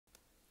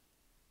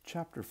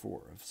Chapter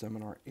 4 of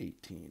Seminar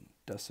 18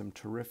 does some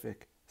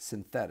terrific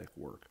synthetic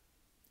work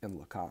in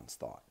Lacan's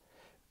thought.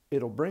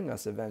 It'll bring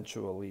us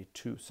eventually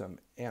to some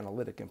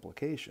analytic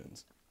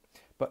implications,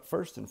 but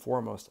first and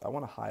foremost, I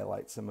want to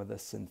highlight some of the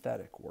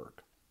synthetic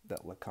work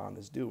that Lacan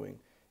is doing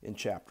in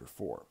Chapter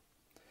 4.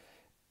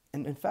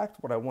 And in fact,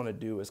 what I want to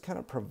do is kind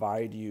of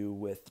provide you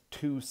with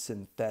two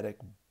synthetic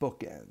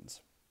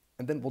bookends,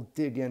 and then we'll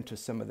dig into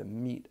some of the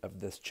meat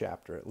of this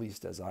chapter, at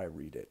least as I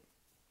read it.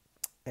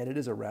 And it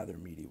is a rather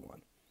meaty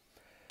one.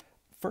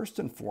 First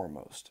and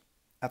foremost,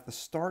 at the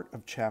start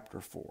of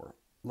Chapter 4,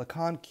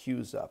 Lacan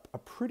cues up a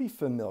pretty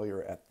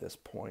familiar at this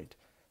point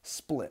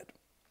split,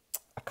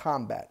 a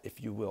combat,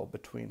 if you will,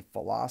 between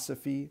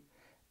philosophy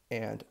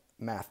and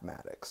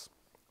mathematics.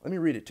 Let me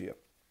read it to you,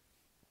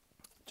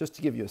 just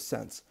to give you a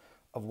sense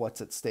of what's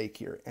at stake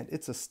here. And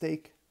it's a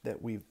stake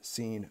that we've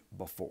seen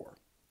before.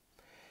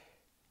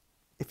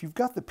 If you've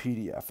got the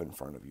PDF in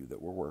front of you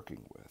that we're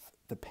working with,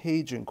 the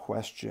page in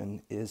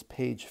question is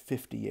page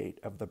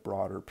 58 of the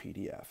broader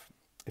PDF.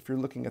 If you're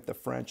looking at the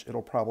French,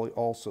 it'll probably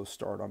also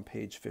start on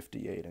page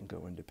 58 and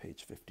go into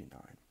page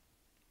 59,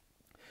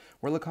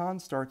 where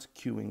Lacan starts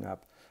queuing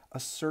up a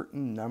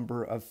certain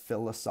number of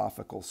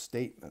philosophical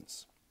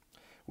statements,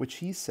 which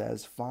he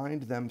says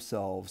find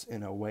themselves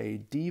in a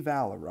way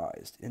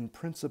devalorized in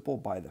principle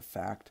by the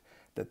fact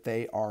that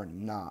they are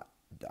not ...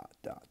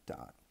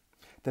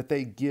 that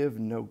they give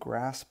no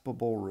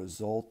graspable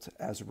result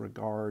as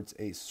regards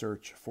a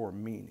search for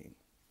meaning.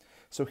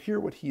 So here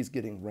what he's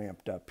getting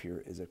ramped up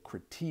here is a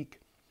critique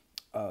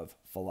of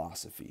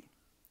philosophy.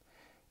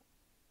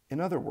 In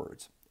other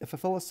words, if a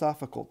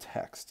philosophical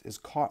text is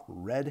caught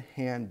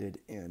red-handed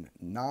in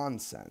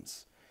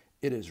nonsense,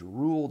 it is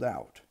ruled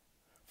out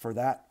for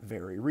that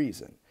very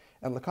reason.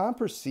 And Lacan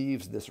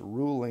perceives this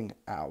ruling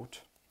out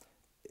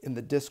in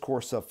the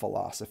Discourse of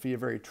Philosophy, a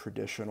very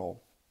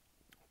traditional,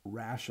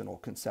 rational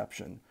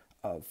conception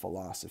of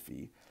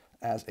philosophy,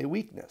 as a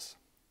weakness.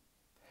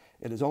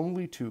 It is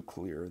only too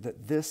clear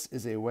that this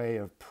is a way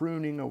of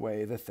pruning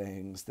away the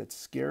things that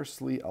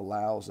scarcely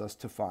allows us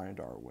to find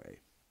our way.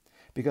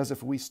 Because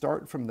if we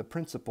start from the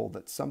principle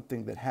that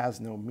something that has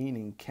no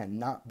meaning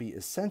cannot be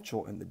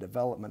essential in the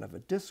development of a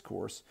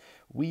discourse,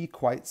 we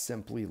quite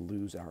simply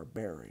lose our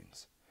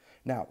bearings.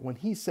 Now, when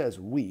he says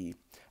we,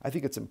 I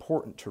think it's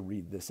important to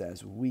read this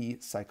as we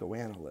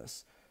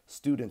psychoanalysts,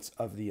 students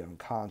of the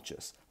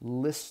unconscious,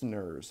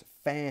 listeners,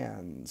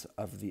 fans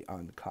of the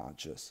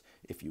unconscious,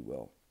 if you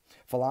will.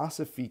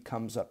 Philosophy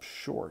comes up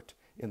short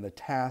in the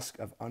task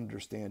of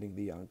understanding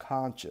the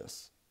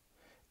unconscious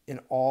in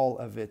all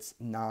of its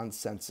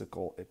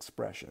nonsensical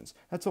expressions.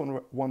 That's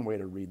one way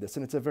to read this,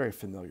 and it's a very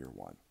familiar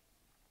one.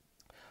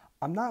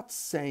 I'm not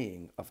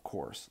saying, of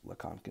course,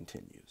 Lacan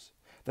continues,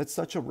 that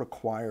such a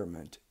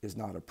requirement is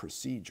not a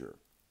procedure,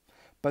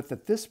 but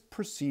that this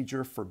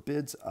procedure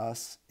forbids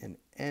us in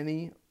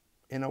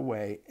a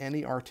way,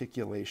 any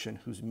articulation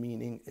whose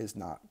meaning is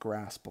not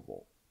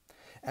graspable.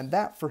 And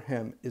that, for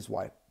him, is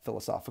why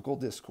philosophical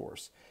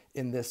discourse,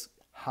 in this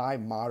high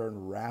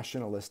modern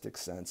rationalistic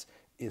sense,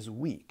 is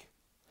weak,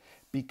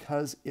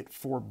 because it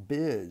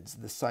forbids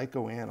the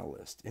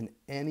psychoanalyst in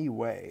any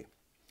way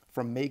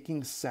from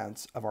making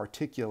sense of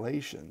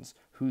articulations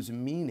whose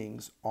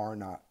meanings are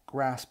not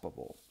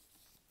graspable.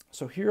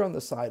 So here on the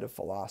side of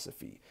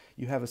philosophy,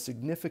 you have a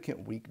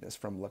significant weakness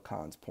from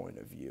Lacan's point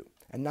of view,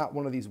 and not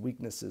one of these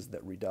weaknesses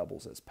that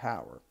redoubles as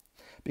power,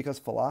 because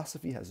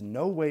philosophy has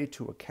no way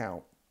to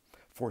account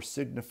for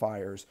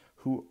signifiers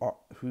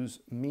whose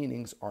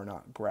meanings are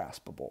not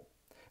graspable.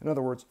 In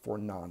other words, for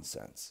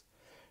nonsense.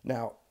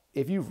 Now,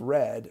 if you've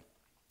read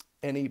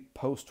any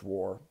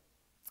post-war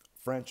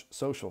French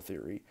social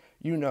theory,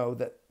 you know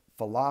that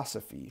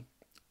philosophy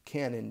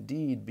can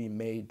indeed be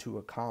made to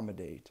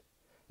accommodate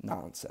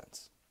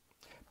nonsense.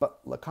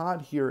 But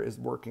Lacan here is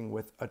working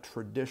with a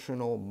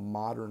traditional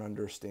modern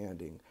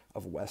understanding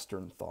of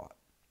Western thought,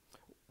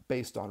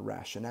 based on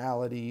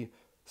rationality,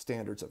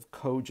 standards of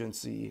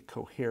cogency,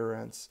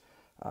 coherence,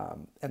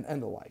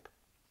 and the like.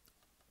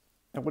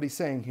 And what he's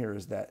saying here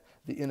is that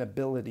the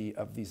inability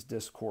of these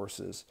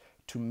discourses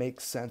to make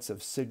sense of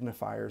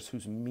signifiers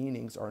whose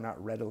meanings are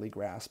not readily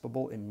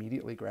graspable,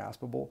 immediately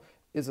graspable,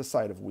 is a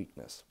sign of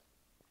weakness.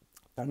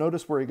 Now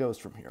notice where he goes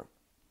from here.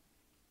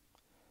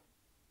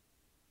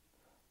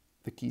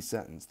 The key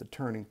sentence, the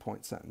turning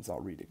point sentence, I'll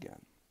read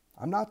again.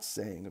 I'm not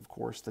saying, of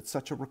course, that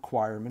such a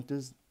requirement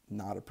is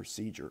not a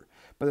procedure,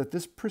 but that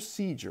this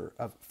procedure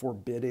of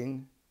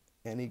forbidding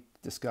any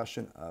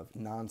discussion of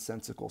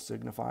nonsensical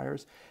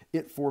signifiers,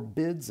 it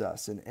forbids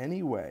us in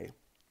a way,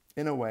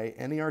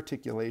 any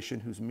articulation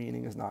whose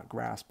meaning is not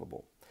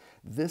graspable.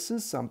 This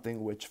is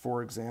something which,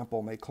 for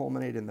example, may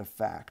culminate in the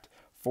fact,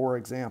 for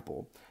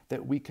example,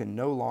 that we can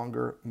no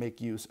longer make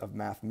use of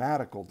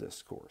mathematical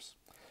discourse.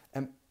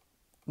 And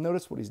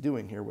notice what he's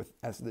doing here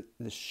as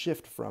the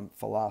shift from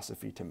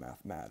philosophy to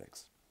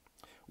mathematics,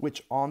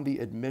 which on the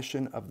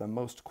admission of the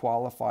most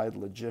qualified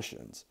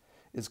logicians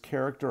is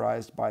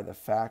characterized by the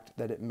fact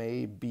that it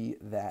may be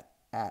that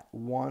at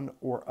one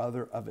or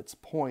other of its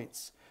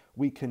points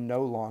we can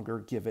no longer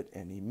give it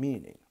any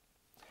meaning.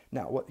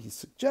 Now, what he's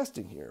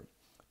suggesting here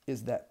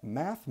is that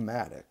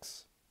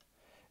mathematics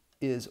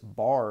is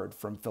barred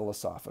from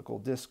philosophical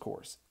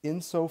discourse,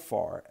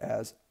 insofar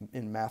as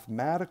in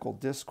mathematical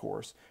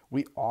discourse,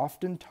 we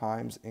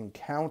oftentimes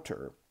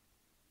encounter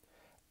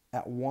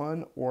at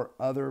one or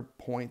other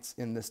points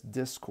in this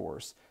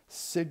discourse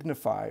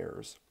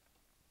signifiers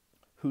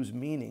whose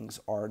meanings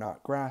are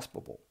not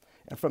graspable.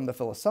 And from the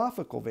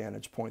philosophical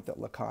vantage point that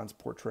Lacan's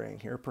portraying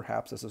here,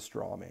 perhaps as a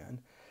straw man,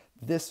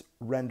 this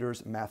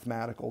renders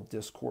mathematical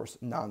discourse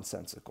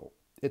nonsensical.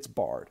 It's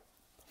barred.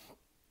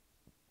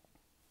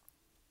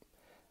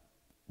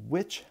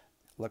 Which,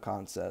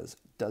 Lacan says,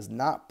 does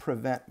not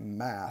prevent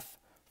math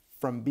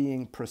from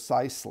being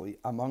precisely,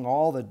 among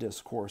all the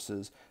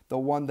discourses, the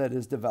one that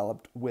is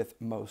developed with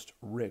most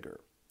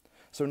rigor.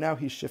 So now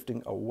he's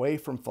shifting away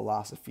from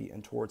philosophy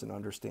and towards an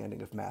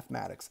understanding of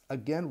mathematics.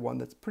 Again, one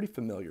that's pretty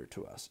familiar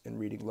to us in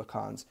reading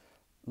Lacan's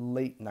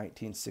late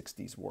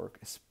 1960s work,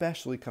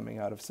 especially coming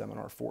out of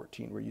Seminar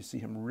 14, where you see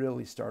him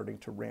really starting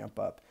to ramp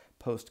up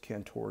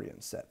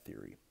post-Cantorian set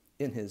theory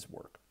in his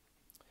work.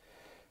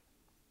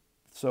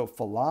 So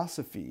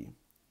philosophy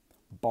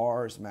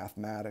bars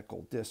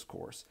mathematical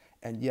discourse,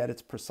 and yet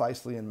it's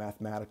precisely in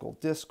mathematical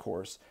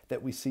discourse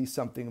that we see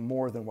something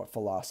more than what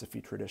philosophy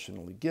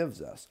traditionally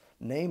gives us,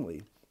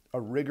 namely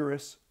a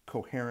rigorous,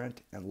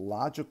 coherent, and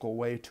logical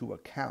way to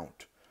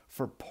account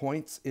for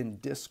points in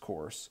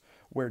discourse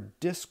where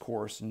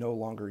discourse no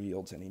longer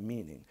yields any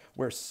meaning,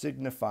 where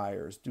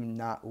signifiers do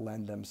not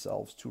lend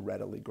themselves to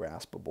readily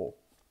graspable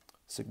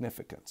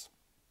significance.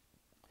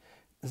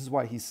 This is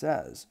why he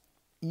says,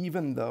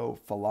 even though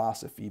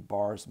philosophy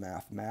bars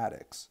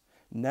mathematics,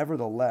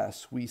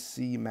 nevertheless, we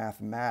see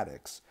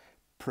mathematics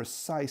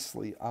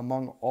precisely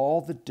among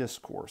all the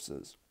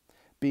discourses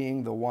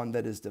being the one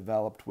that is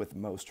developed with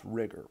most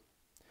rigor.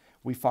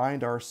 We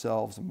find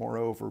ourselves,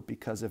 moreover,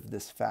 because of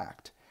this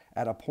fact,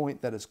 at a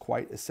point that is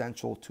quite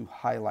essential to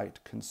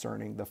highlight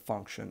concerning the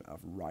function of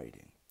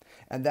writing.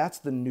 And that's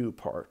the new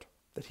part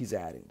that he's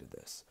adding to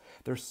this.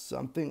 There's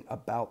something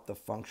about the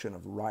function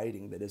of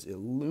writing that is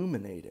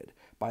illuminated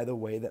by the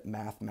way that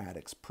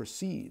mathematics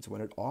proceeds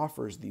when it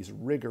offers these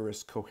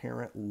rigorous,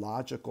 coherent,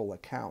 logical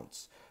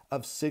accounts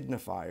of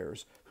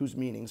signifiers whose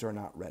meanings are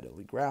not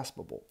readily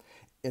graspable.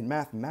 In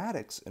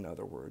mathematics, in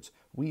other words,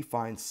 we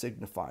find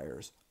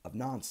signifiers of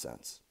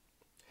nonsense.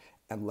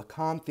 And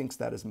Lacan thinks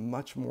that is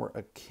much more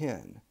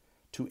akin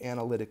to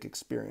analytic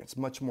experience,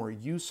 much more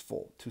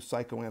useful to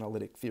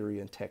psychoanalytic theory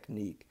and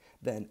technique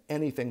than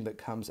anything that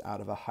comes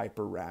out of a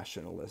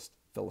hyper-rationalist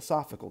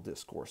philosophical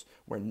discourse,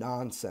 where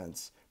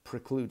nonsense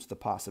precludes the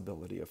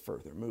possibility of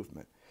further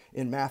movement.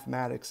 In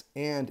mathematics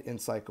and in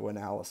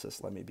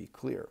psychoanalysis, let me be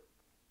clear,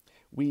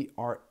 we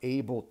are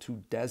able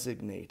to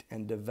designate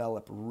and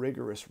develop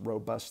rigorous,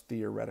 robust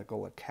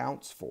theoretical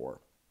accounts for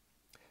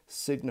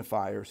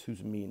signifiers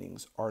whose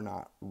meanings are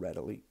not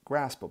readily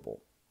graspable.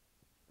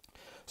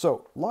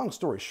 So, long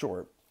story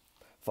short,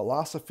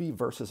 philosophy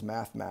versus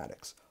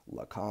mathematics.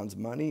 Lacan's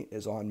money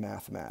is on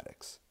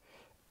mathematics.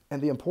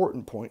 And the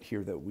important point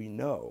here that we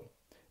know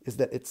is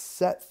that it's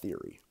set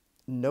theory,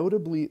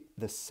 notably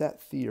the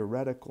set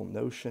theoretical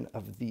notion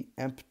of the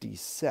empty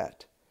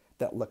set,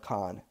 that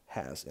Lacan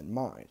has in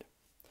mind.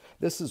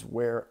 This is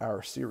where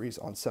our series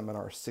on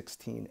Seminar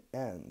 16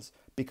 ends,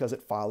 because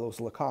it follows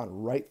Lacan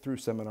right through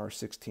Seminar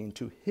 16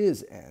 to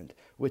his end,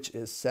 which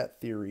is set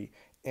theory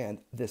and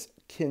this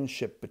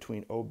kinship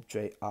between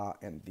objet A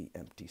and the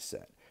empty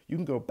set. You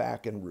can go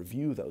back and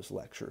review those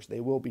lectures.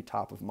 They will be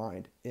top of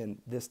mind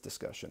in this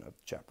discussion of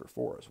Chapter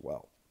 4 as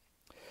well.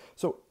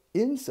 So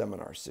in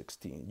Seminar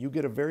 16, you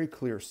get a very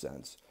clear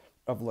sense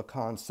of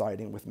Lacan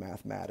siding with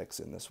mathematics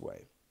in this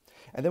way.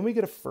 And then we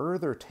get a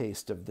further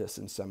taste of this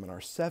in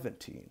Seminar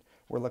 17,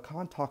 where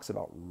Lacan talks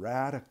about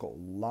radical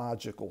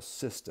logical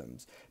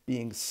systems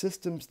being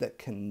systems that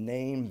can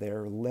name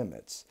their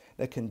limits,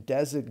 that can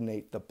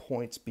designate the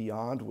points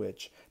beyond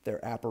which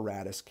their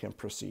apparatus can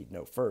proceed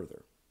no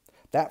further.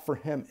 That for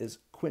him is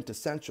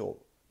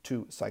quintessential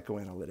to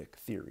psychoanalytic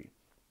theory.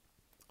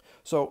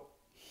 So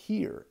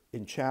here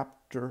in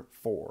Chapter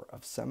 4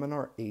 of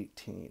Seminar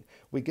 18,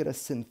 we get a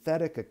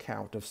synthetic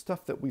account of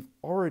stuff that we've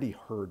already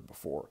heard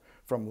before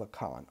from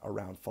Lacan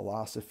around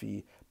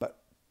philosophy, but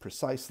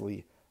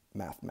precisely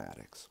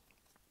mathematics.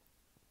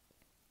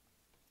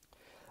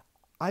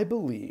 I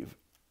believe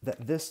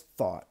that this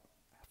thought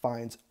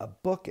finds a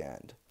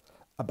bookend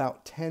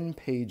about 10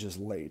 pages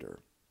later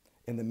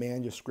in the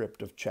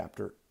manuscript of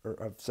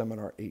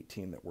Seminar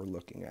 18 that we're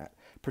looking at,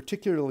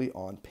 particularly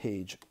on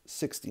page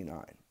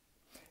 69.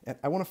 And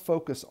I want to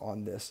focus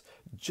on this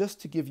just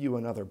to give you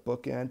another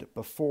bookend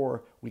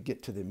before we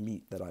get to the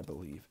meat that I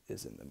believe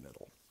is in the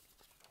middle.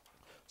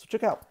 So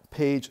check out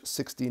page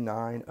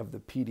 69 of the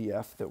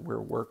PDF that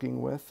we're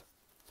working with.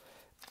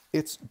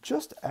 It's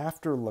just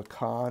after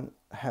Lacan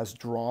has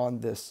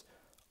drawn this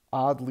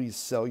oddly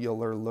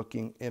cellular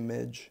looking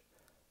image,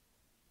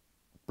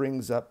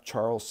 brings up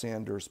Charles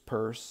Sanders'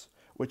 purse,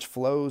 which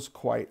flows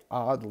quite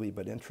oddly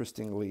but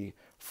interestingly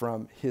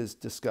from his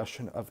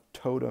discussion of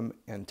totem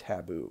and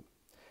taboo.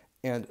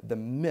 and the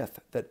myth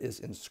that is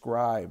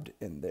inscribed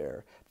in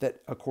there,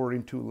 that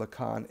according to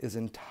Lacan is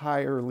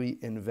entirely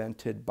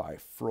invented by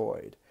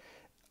Freud,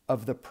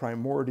 of the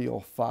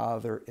primordial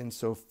father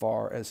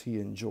insofar as he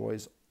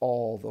enjoys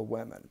all the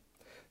women.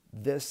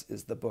 This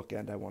is the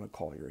bookend I want to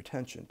call your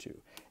attention to.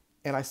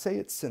 And I say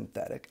it's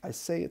synthetic, I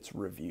say it's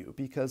review,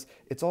 because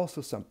it's also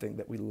something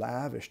that we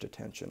lavished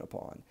attention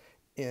upon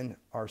in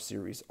our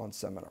series on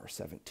Seminar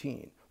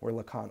 17, where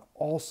Lacan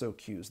also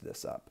cues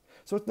this up.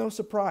 So it's no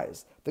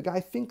surprise, the guy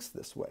thinks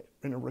this way,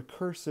 in a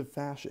recursive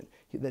fashion,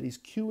 that he's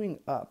cueing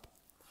up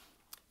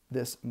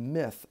this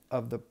myth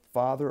of the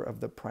father of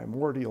the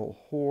primordial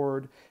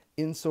horde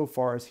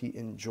insofar as he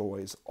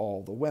enjoys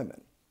all the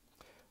women.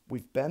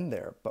 We've been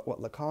there, but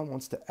what Lacan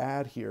wants to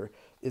add here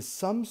is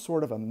some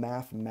sort of a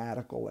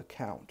mathematical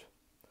account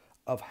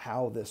of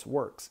how this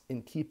works,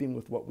 in keeping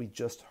with what we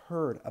just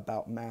heard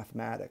about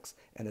mathematics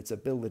and its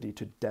ability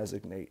to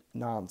designate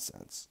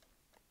nonsense.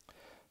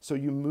 So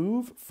you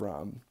move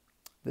from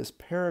this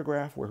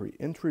paragraph where he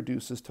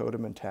introduces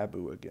totem and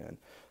taboo again,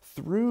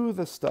 through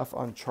the stuff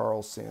on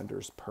Charles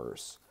Sanders'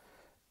 purse,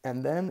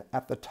 and then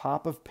at the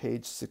top of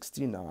page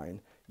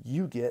 69,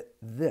 you get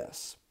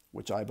this,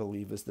 which I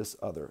believe is this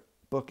other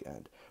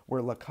bookend,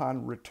 where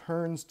Lacan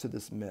returns to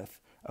this myth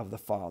of the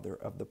father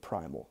of the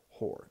primal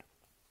horde.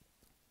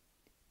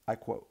 I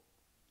quote,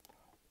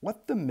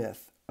 "What the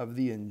myth of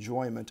the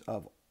enjoyment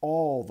of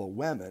all the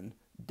women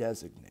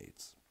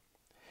designates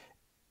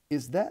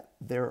is that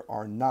there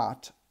are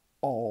not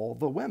all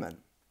the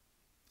women.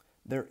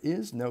 There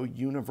is no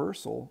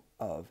universal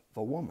of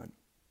the woman.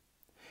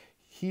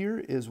 Here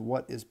is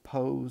what is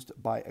posed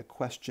by a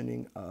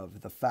questioning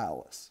of the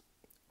phallus,"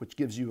 which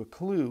gives you a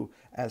clue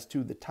as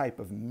to the type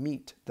of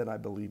meat that I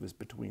believe is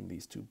between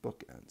these two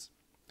bookends,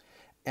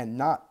 and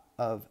not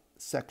of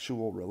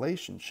sexual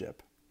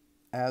relationship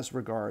as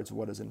regards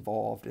what is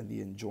involved in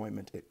the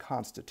enjoyment it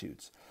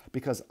constitutes,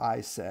 because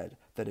I said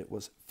that it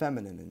was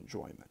feminine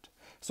enjoyment.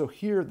 So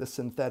here the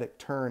synthetic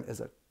turn is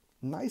a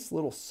nice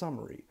little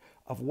summary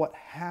of what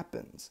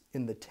happens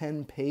in the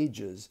 10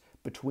 pages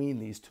between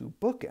these two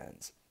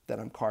bookends that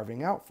I'm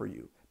carving out for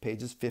you,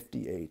 pages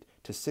 58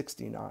 to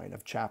 69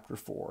 of Chapter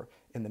 4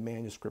 in the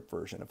manuscript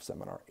version of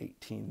Seminar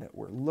 18 that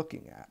we're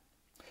looking at.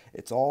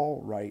 It's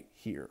all right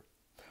here.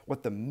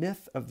 What the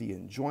myth of the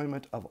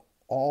enjoyment of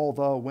all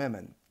the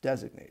women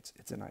designates,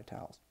 it's in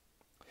italics,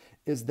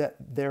 is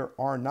that there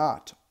are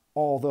not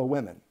all the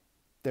women.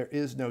 There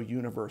is no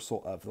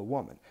universal of the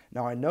woman.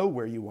 Now, I know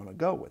where you want to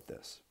go with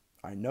this.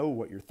 I know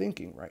what you're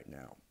thinking right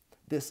now.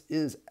 This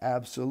is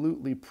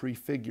absolutely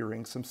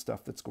prefiguring some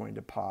stuff that's going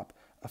to pop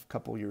a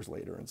couple years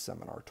later in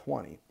Seminar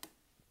 20.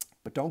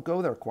 But don't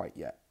go there quite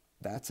yet.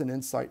 That's an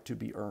insight to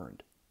be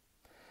earned.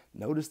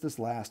 Notice this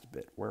last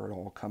bit where it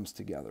all comes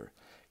together.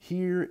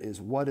 Here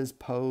is what is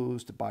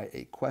posed by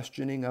a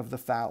questioning of the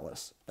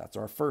phallus. That's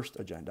our first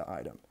agenda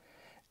item.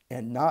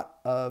 And not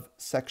of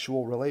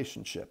sexual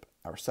relationship,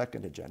 our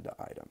second agenda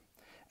item.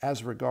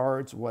 As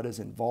regards what is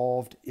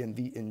involved in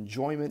the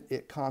enjoyment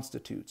it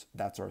constitutes,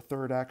 that's our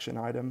third action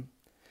item,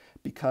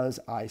 because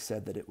I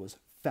said that it was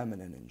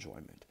feminine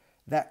enjoyment.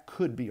 That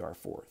could be our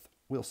fourth.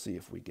 We'll see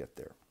if we get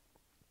there.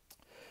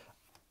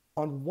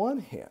 On one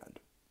hand,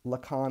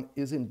 Lacan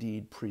is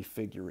indeed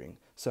prefiguring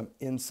some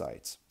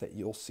insights that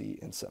you'll see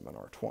in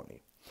Seminar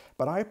 20.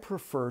 But I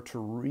prefer to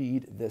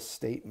read this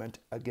statement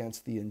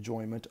against the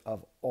enjoyment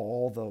of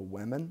all the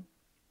women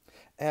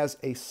as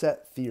a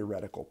set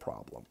theoretical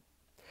problem.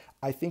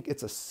 I think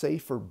it's a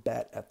safer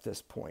bet at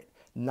this point,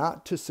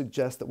 not to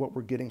suggest that what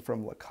we're getting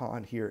from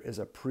Lacan here is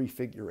a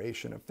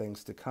prefiguration of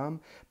things to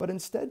come, but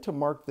instead to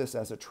mark this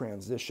as a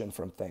transition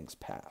from things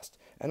past,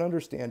 an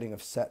understanding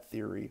of set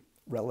theory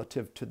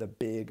relative to the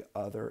big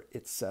other,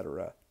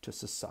 etc., to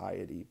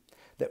society,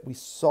 that we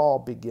saw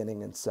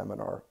beginning in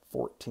Seminar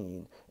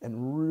 14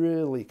 and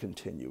really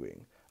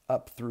continuing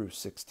up through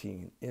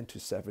 16, into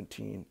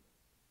 17,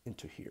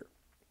 into here.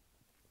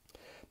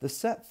 The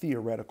set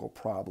theoretical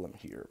problem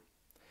here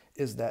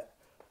is that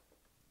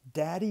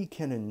Daddy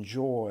can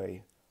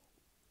enjoy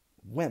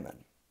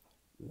women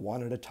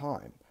one at a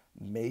time,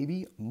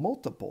 maybe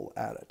multiple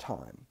at a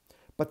time,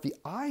 but the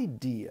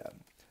idea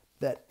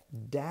that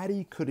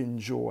Daddy could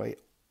enjoy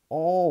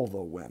all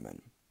the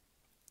women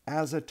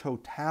as a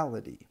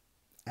totality,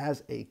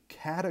 as a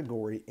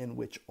category in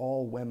which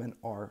all women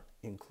are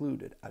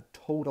included, a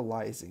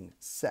totalizing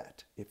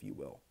set, if you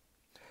will,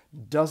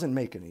 doesn't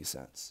make any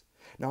sense.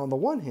 Now, on the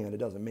one hand, it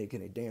doesn't make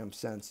any damn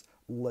sense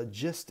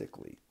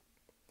logistically.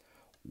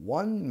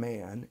 One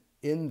man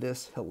in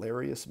this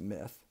hilarious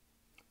myth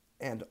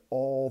and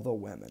all the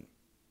women.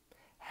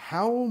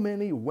 How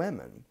many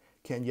women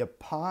can you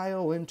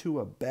pile into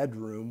a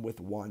bedroom with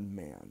one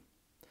man?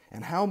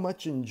 And how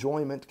much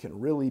enjoyment can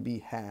really be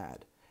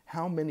had?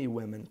 How many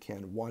women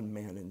can one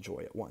man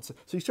enjoy at once?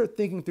 So you start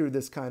thinking through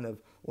this kind of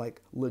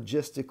like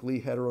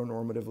logistically,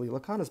 heteronormatively.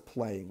 Lacan is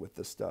playing with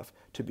this stuff,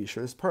 to be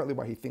sure. This is partly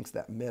why he thinks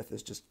that myth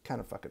is just kind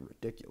of fucking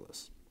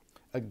ridiculous.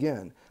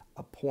 Again,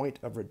 a point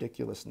of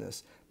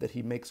ridiculousness that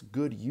he makes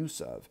good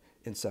use of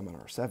in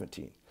Seminar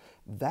 17.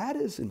 That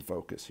is in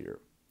focus here.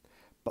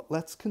 But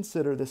let's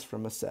consider this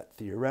from a set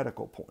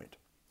theoretical point.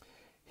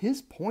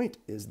 His point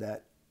is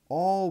that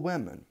all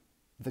women,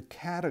 the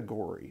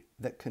category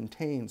that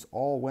contains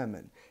all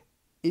women,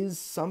 is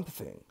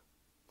something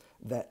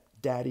that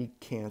daddy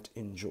can't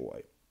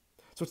enjoy.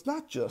 So it's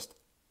not just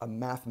a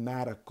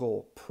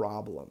mathematical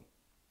problem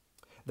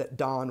that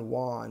Don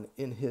Juan,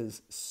 in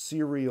his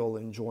serial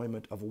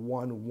enjoyment of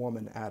one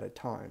woman at a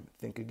time,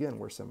 think again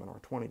where Seminar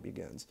 20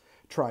 begins,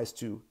 tries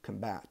to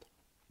combat.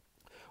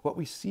 What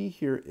we see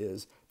here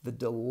is the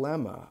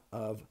dilemma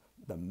of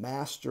the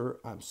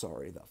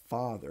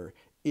father,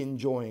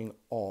 enjoying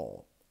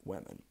all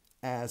women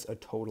as a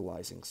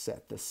totalizing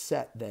set, the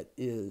set that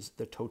is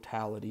the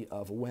totality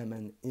of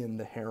women in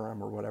the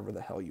harem, or whatever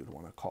the hell you'd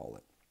want to call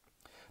it.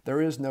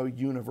 There is no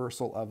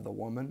universal of the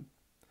woman.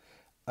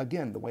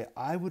 Again, the way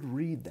I would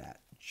read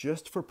that,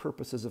 just for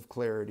purposes of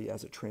clarity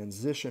as a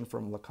transition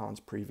from Lacan's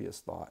previous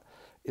thought,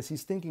 is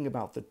he's thinking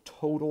about the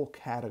total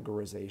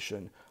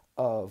categorization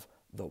of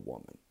the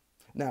woman.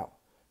 Now,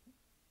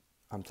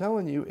 I'm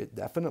telling you, it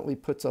definitely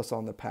puts us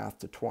on the path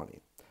to 20,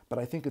 but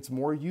I think it's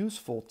more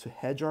useful to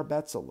hedge our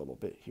bets a little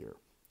bit here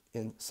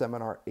in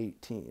Seminar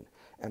 18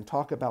 and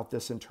talk about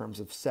this in terms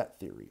of set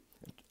theory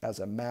as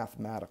a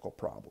mathematical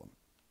problem.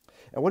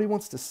 And what he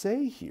wants to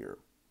say here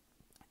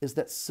is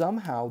that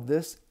somehow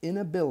this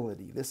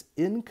inability, this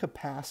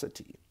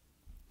incapacity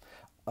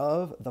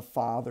of the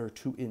father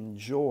to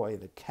enjoy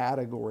the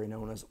category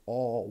known as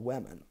all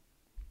women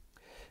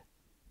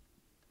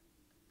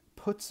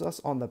puts us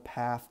on the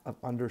path of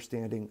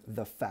understanding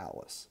the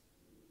phallus,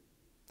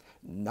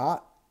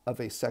 not of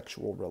a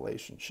sexual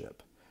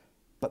relationship,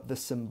 but the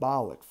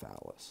symbolic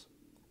phallus,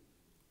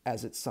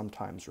 as it's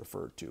sometimes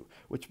referred to,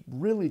 which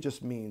really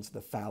just means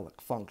the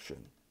phallic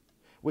function,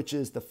 which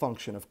is the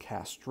function of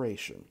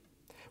castration,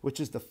 which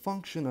is the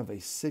function of a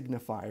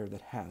signifier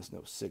that has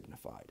no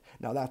signified.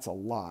 Now that's a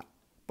lot,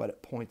 but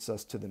it points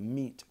us to the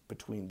meat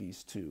between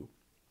these two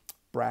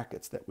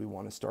brackets that we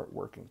want to start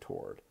working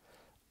toward,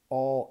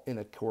 all in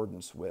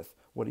accordance with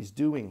what he's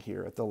doing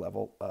here at the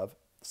level of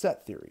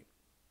set theory.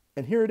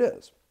 And here it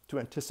is, to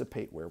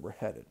anticipate where we're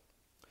headed.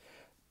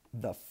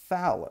 The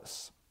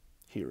phallus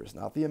here is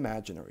not the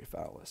imaginary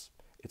phallus,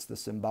 it's the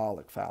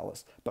symbolic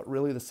phallus, but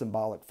really the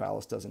symbolic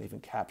phallus doesn't even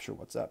capture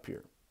what's up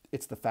here.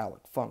 It's the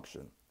phallic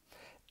function,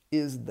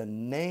 is the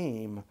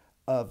name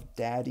of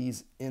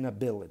daddy's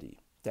inability,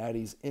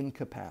 daddy's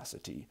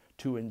incapacity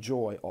to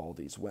enjoy all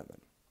these women.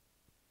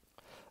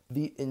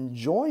 The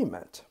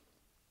enjoyment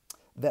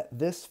that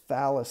this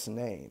phallus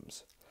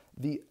names,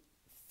 the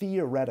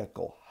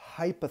theoretical,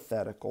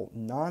 hypothetical,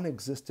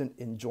 non-existent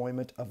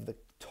enjoyment of the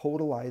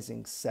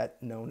totalizing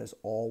set known as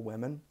all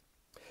women,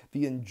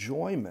 the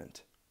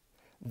enjoyment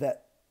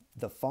that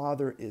the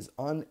father is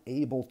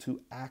unable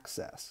to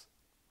access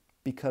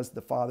because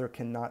the father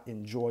cannot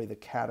enjoy the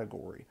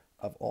category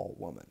of all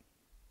women,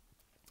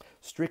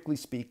 strictly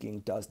speaking,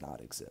 does not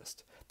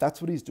exist.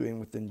 That's what he's doing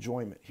with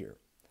enjoyment here,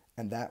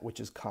 and that which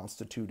is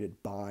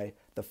constituted by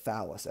the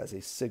phallus as a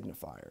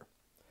signifier.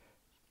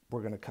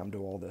 We're going to come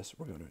to all this.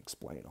 We're going to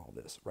explain all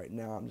this. Right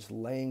now, I'm just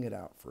laying it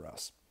out for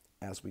us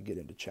as we get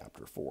into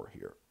chapter 4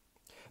 here.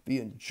 The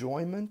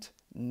enjoyment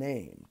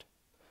named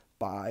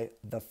by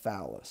the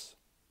phallus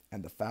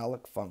and the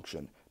phallic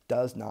function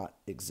does not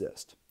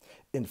exist.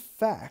 In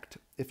fact,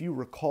 if you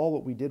recall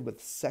what we did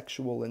with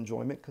sexual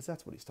enjoyment, because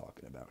that's what he's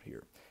talking about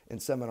here, in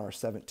Seminar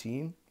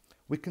 17,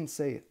 we can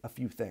say a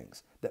few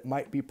things that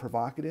might be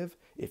provocative.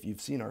 If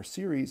you've seen our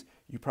series,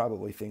 you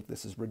probably think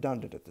this is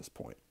redundant at this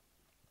point.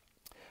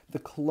 The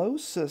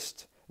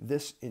closest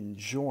this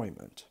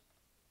enjoyment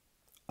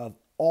of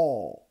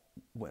all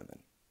women,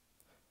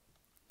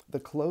 the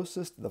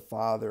closest the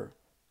father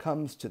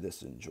comes to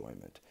this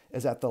enjoyment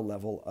is at the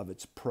level of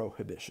its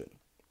prohibition,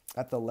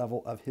 at the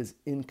level of his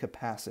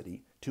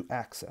incapacity to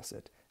access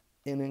it,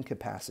 an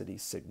incapacity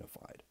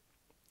signified.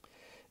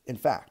 In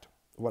fact,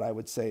 what I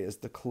would say is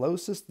the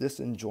closest this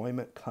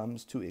enjoyment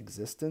comes to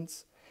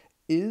existence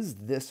is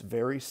this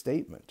very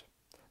statement,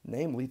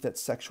 namely that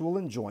sexual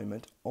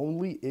enjoyment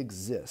only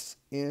exists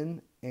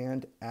in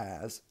and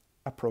as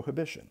a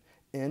prohibition,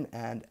 in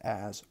and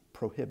as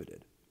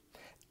prohibited,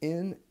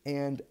 in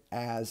and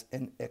as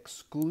an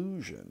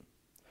exclusion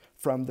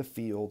from the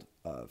field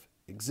of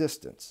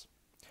existence,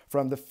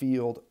 from the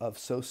field of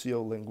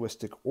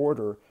sociolinguistic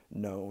order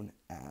known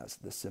as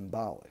the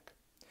symbolic.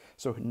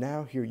 So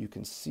now here you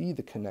can see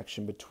the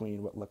connection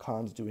between what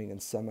Lacan's doing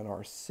in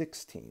Seminar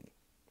 16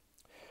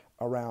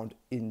 around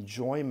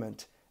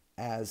enjoyment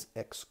as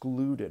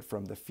excluded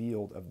from the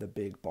field of the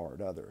big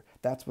barred other.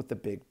 That's what the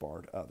big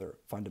barred other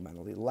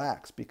fundamentally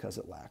lacks, because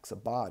it lacks a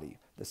body,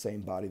 the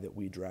same body that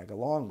we drag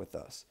along with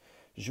us.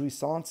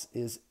 Jouissance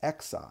is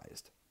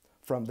excised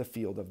from the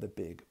field of the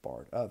big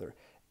barred other,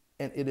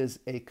 and it is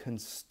a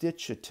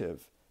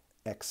constitutive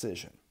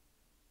excision.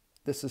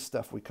 This is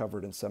stuff we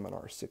covered in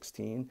Seminar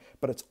 16,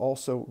 but it's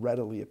also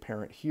readily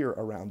apparent here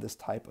around this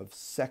type of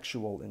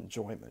sexual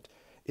enjoyment.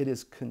 It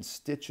is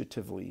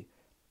constitutively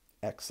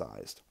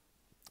excised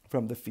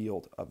from the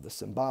field of the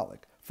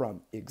symbolic,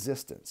 from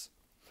existence.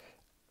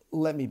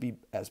 Let me be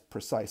as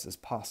precise as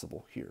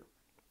possible here.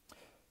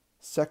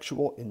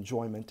 Sexual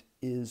enjoyment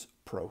is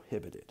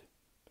prohibited.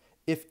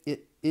 If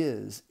it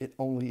is, it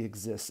only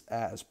exists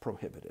as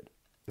prohibited.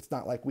 It's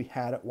not like we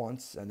had it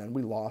once and then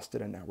we lost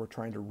it and now we're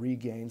trying to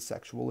regain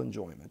sexual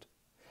enjoyment.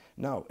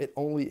 No, it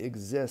only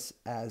exists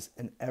as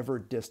an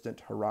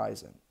ever-distant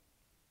horizon,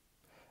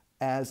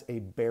 as a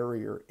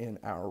barrier in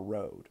our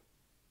road,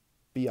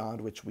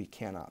 beyond which we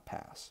cannot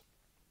pass.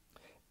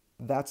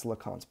 That's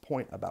Lacan's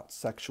point about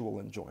sexual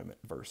enjoyment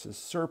versus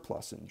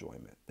surplus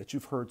enjoyment that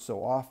you've heard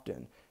so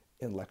often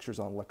in lectures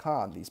on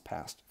Lacan these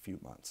past few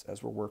months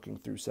as we're working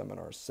through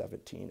seminars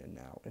 17 and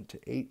now into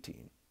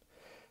 18.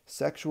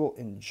 Sexual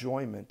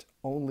enjoyment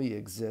only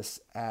exists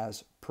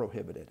as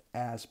prohibited,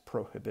 as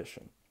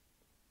prohibition.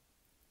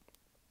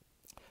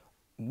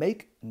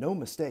 Make no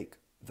mistake,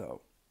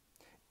 though,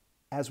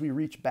 as we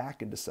reach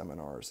back into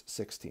seminars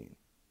 16,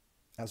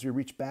 as we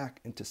reach back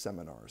into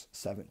seminars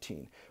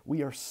 17,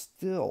 we are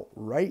still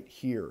right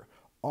here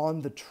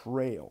on the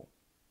trail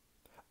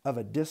of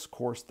a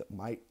discourse that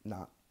might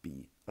not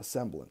be a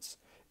semblance.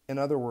 In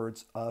other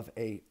words, of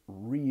a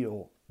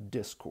real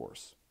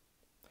discourse.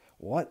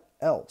 What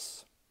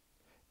else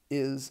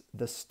is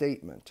the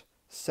statement,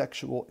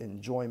 sexual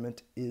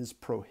enjoyment is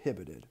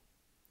prohibited,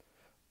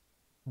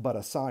 but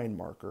a sign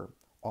marker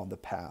on the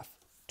path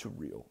to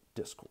real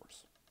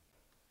discourse?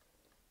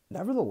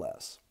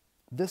 Nevertheless,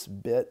 this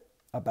bit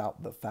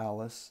about the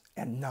phallus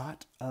and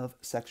not of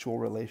sexual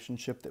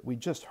relationship that we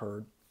just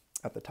heard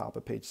at the top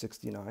of page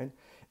 69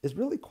 is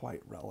really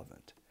quite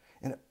relevant.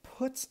 And it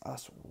puts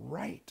us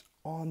right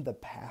on the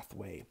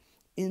pathway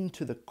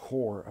into the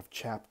core of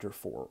chapter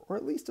 4, or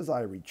at least as I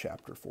read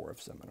chapter 4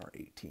 of seminar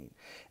 18.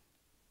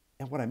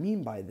 And what I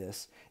mean by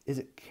this is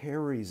it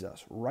carries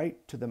us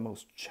right to the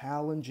most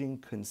challenging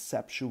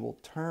conceptual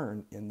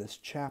turn in this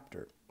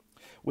chapter,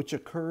 which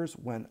occurs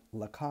when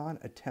Lacan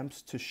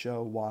attempts to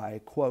show why,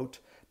 quote,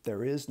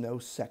 there is no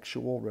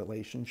sexual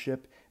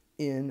relationship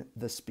in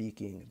the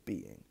speaking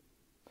being.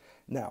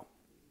 Now,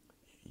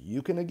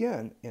 you can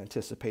again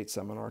anticipate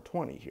seminar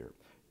 20 here.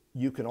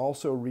 You can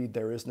also read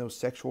there is no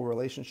sexual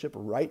relationship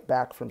right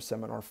back from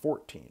seminar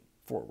 14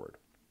 forward,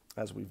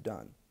 as we've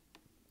done.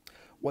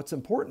 What's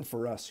important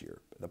for us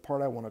here, the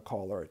part I want to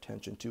call our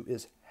attention to,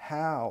 is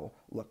how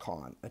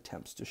Lacan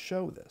attempts to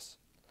show this,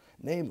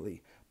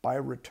 namely by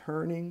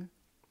returning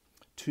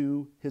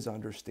to his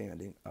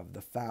understanding of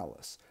the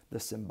phallus, the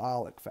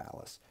symbolic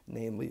phallus,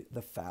 namely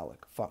the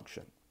phallic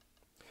function.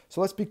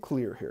 So let's be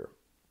clear here.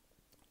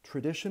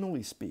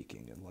 Traditionally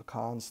speaking, in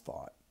Lacan's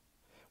thought,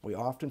 we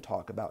often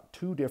talk about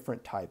two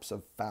different types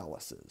of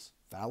phalluses,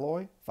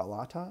 phalloi,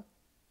 phallata,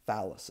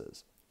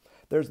 phalluses.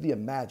 There's the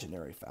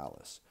imaginary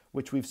phallus,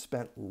 which we've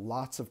spent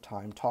lots of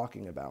time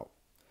talking about.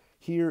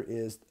 Here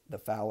is the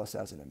phallus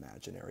as an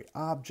imaginary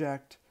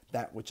object,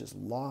 that which is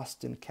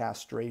lost in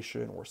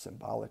castration or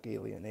symbolic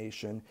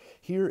alienation.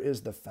 Here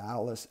is the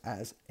phallus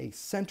as a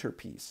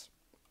centerpiece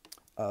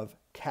of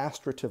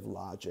castrative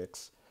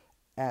logics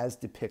as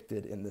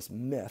depicted in this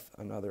myth,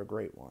 another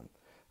great one,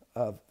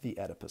 of the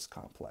Oedipus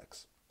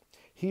complex.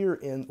 Here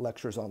in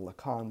lectures on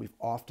Lacan, we've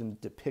often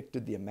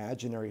depicted the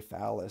imaginary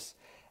phallus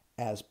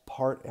as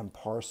part and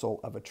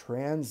parcel of a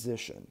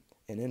transition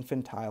in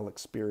infantile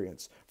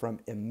experience from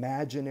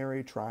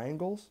imaginary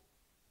triangles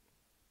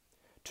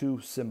to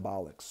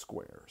symbolic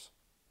squares.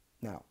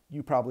 Now,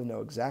 you probably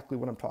know exactly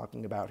what I'm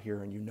talking about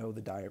here, and you know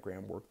the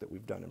diagram work that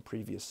we've done in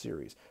previous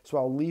series. So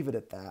I'll leave it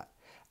at that.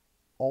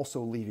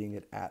 Also leaving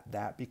it at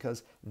that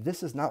because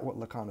this is not what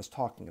Lacan is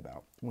talking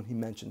about when he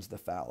mentions the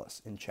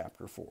phallus in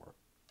chapter 4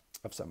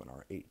 of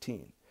seminar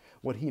 18.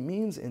 What he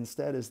means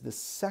instead is the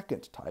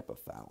second type of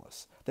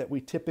phallus that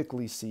we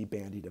typically see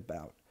bandied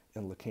about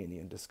in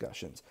Lacanian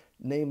discussions,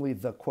 namely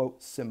the,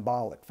 quote,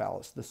 symbolic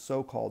phallus, the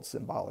so-called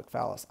symbolic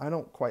phallus. I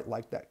don't quite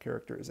like that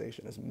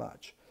characterization as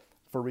much,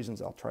 for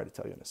reasons I'll try to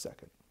tell you in a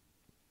second.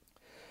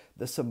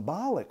 The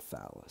symbolic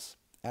phallus,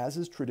 as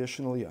is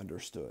traditionally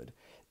understood,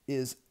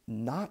 is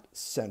not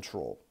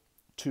central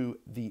to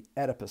the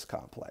Oedipus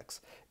complex.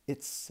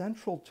 It's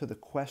central to the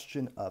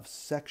question of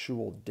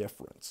sexual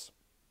difference,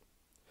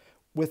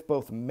 with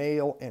both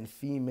male and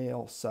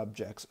female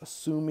subjects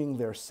assuming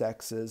their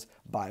sexes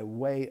by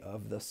way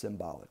of the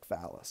symbolic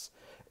phallus.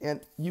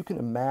 And you can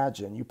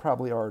imagine, you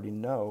probably already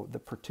know, the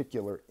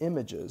particular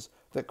images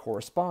that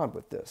correspond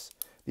with this.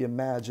 The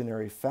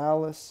imaginary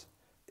phallus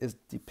is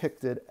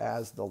depicted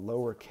as the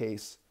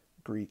lowercase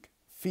Greek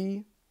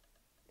phi,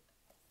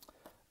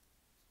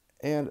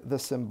 and the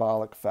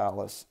symbolic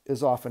phallus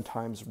is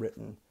oftentimes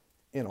written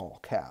in all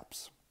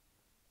caps.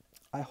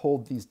 I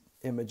hold these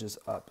images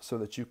up so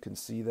that you can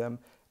see them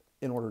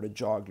in order to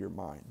jog your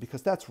mind,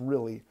 because that's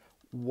really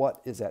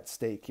what is at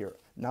stake here.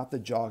 Not the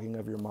jogging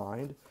of your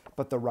mind,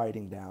 but the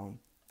writing down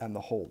and the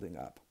holding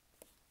up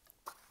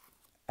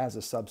as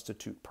a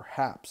substitute,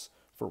 perhaps,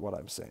 for what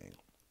I'm saying.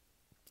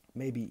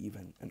 Maybe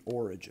even an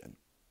origin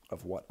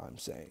of what I'm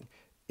saying,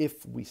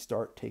 if we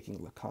start taking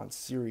Lacan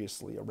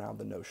seriously around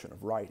the notion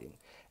of writing.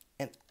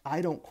 And I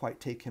don't quite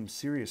take him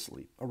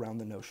seriously around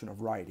the notion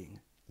of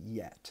writing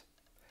yet.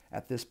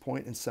 At this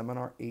point in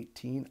seminar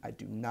 18, I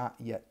do not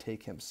yet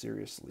take him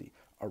seriously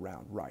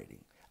around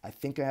writing. I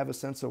think I have a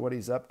sense of what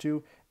he's up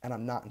to, and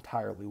I'm not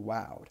entirely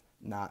wowed.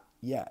 Not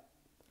yet.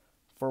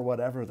 For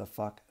whatever the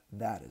fuck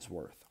that is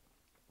worth.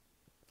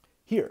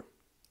 Here,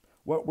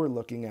 what we're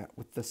looking at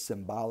with the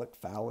symbolic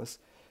phallus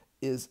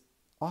is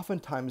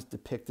oftentimes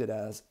depicted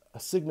as a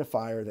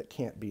signifier that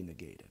can't be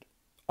negated,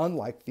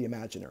 unlike the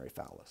imaginary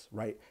phallus,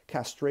 right?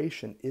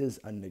 Castration is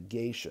a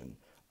negation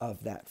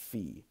of that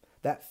phi.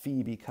 That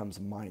phi becomes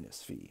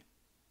minus phi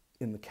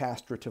in the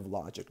castrative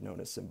logic known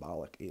as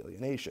symbolic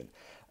alienation.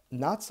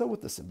 Not so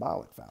with the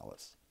symbolic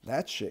phallus.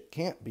 That shit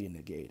can't be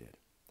negated.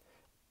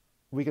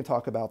 We can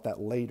talk about that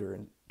later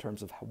in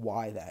terms of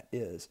why that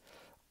is.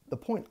 The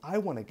point I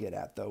want to get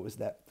at, though, is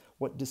that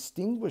what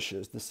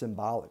distinguishes the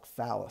symbolic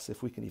phallus,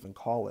 if we can even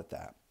call it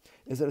that,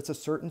 is that it's a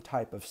certain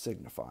type of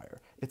signifier.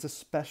 It's a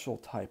special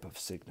type of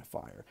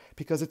signifier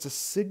because it's a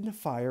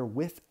signifier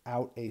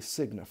without a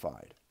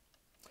signified.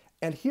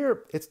 And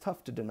here, it's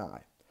tough to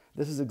deny.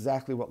 This is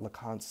exactly what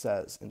Lacan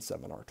says in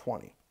Seminar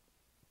 20.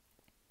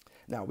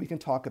 Now, we can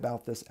talk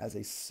about this as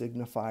a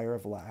signifier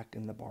of lack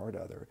in the barred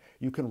other.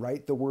 You can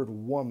write the word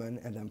woman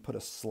and then put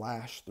a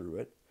slash through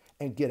it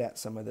and get at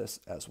some of this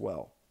as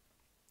well.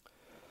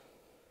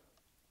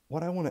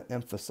 What I want to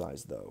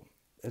emphasize, though,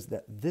 is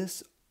that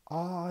this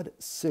odd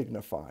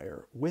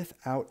signifier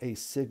without a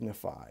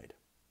signified,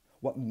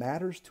 what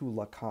matters to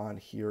Lacan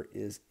here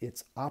is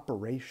its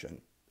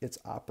operation, its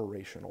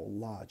operational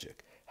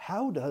logic.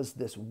 How does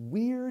this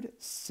weird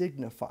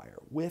signifier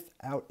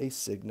without a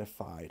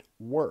signified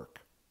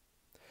work?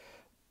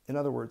 In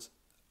other words,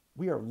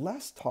 we are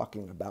less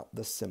talking about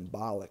the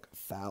symbolic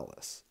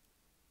phallus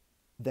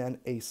than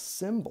a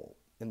symbol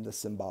in the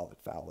symbolic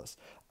phallus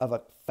of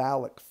a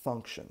phallic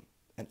function,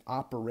 an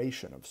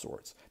operation of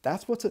sorts.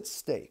 That's what's at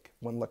stake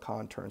when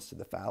Lacan turns to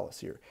the phallus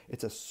here.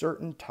 It's a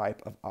certain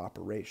type of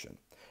operation,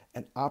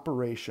 an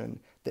operation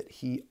that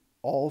he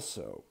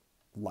also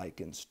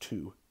likens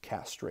to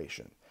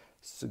castration,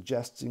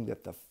 suggesting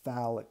that the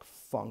phallic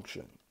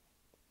function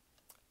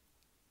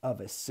of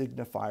a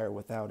signifier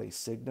without a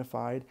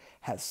signified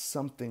has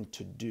something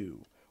to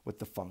do with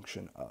the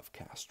function of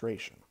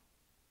castration.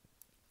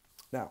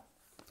 Now,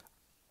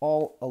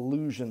 all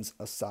allusions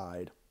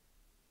aside,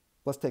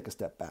 let's take a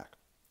step back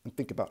and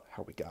think about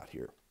how we got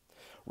here.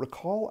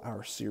 Recall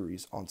our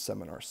series on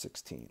Seminar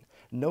 16,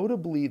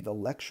 notably the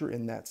lecture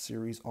in that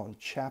series on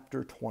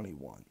Chapter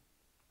 21,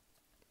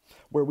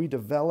 where we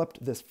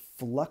developed this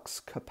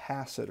flux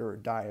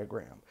capacitor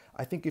diagram.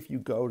 I think if you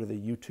go to the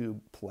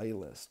YouTube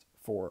playlist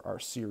for our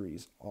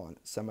series on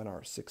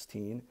Seminar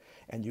 16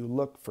 and you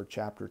look for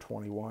Chapter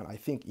 21, I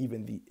think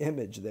even the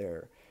image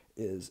there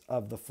is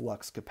of the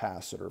flux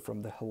capacitor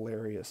from the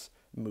hilarious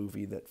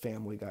movie that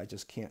Family Guy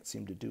just can't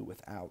seem to do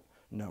without,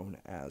 known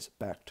as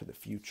Back to the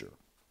Future.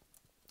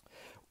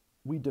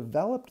 We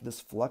developed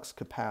this flux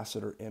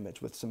capacitor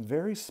image with some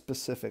very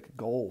specific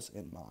goals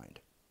in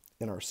mind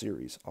in our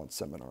series on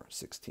Seminar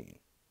 16.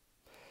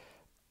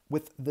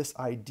 With this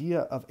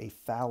idea of a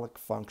phallic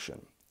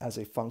function as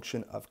a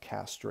function of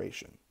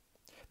castration,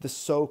 the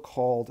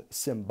so-called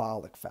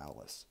symbolic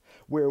phallus,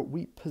 where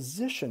we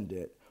positioned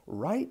it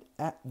right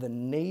at the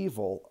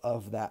navel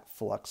of that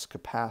flux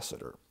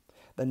capacitor,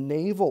 the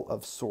navel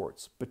of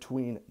sorts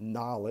between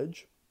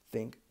knowledge,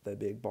 think the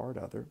big barred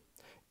other,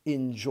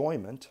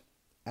 enjoyment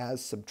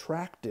as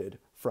subtracted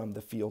from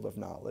the field of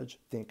knowledge,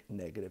 think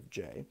negative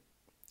J,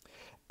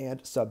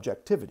 and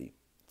subjectivity,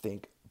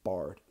 think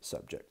barred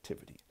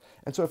subjectivity.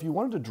 And so if you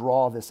wanted to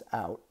draw this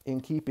out in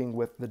keeping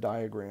with the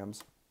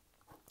diagrams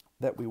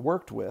that we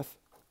worked with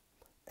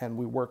and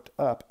we worked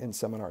up in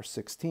Seminar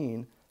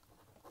 16,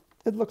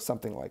 it looks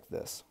something like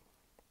this.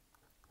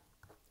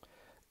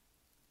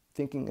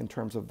 Thinking in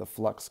terms of the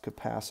flux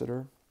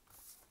capacitor,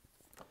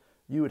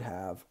 you would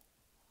have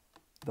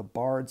the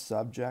barred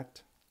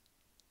subject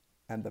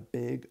and the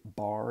big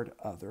barred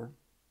other.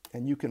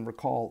 And you can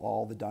recall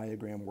all the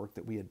diagram work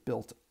that we had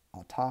built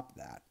on top of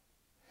that.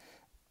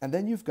 And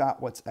then you've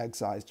got what's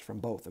excised from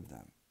both of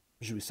them,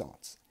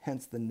 jouissance,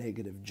 hence the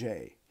negative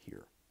J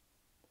here.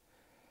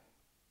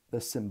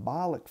 The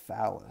symbolic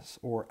phallus,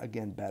 or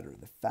again better,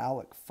 the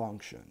phallic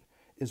function,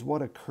 is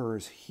what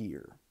occurs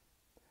here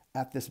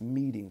at this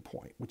meeting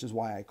point, which is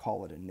why I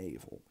call it a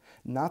navel.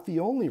 Not the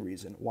only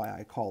reason why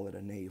I call it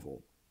a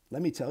navel.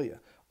 Let me tell you,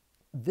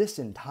 this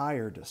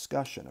entire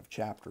discussion of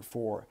Chapter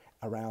 4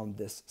 around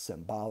this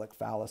symbolic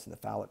phallus and the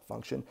phallic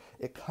function,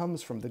 it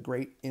comes from the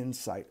great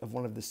insight of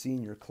one of the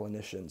senior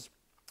clinicians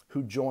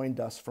who joined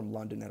us from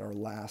London at our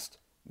last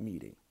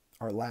meeting,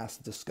 our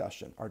last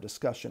discussion, our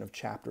discussion of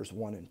Chapters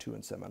 1 and 2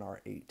 in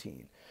Seminar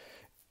 18,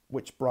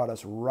 which brought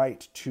us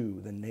right to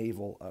the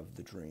navel of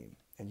the dream.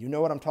 And you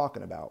know what I'm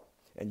talking about,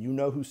 and you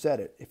know who said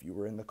it if you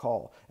were in the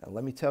call. And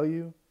let me tell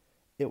you,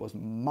 it was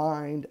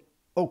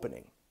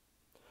mind-opening.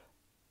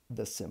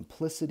 The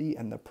simplicity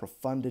and the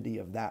profundity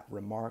of that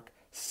remark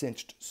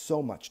cinched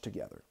so much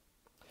together.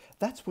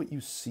 That's what you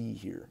see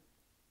here.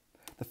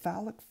 The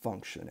phallic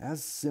function,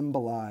 as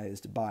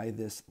symbolized by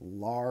this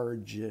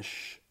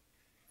largish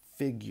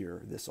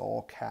figure, this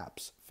all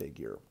caps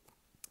figure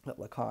that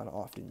Lacan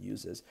often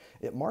uses,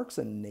 it marks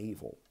a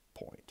navel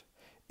point.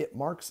 It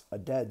marks a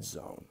dead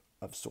zone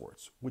of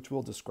sorts, which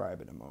we'll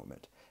describe in a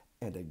moment.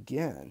 And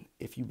again,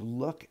 if you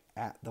look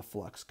at the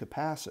flux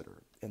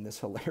capacitor in this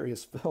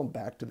hilarious film,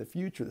 Back to the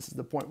Future, this is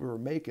the point we were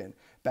making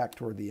back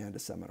toward the end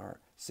of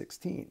seminar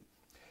 16,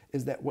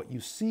 is that what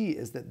you see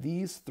is that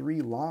these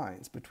three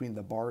lines between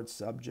the barred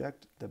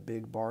subject, the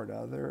big barred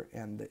other,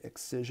 and the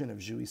excision of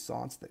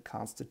jouissance that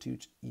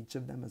constitutes each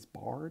of them as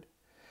barred,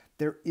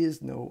 there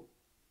is no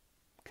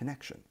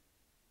connection.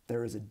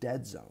 There is a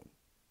dead zone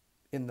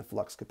in the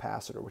flux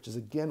capacitor, which is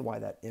again why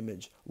that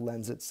image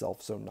lends itself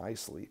so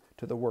nicely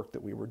to the work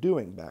that we were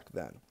doing back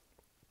then.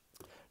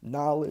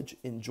 Knowledge,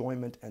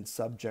 enjoyment, and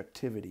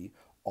subjectivity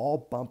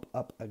all bump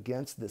up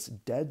against this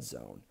dead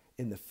zone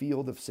in the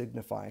field of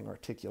signifying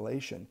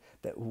articulation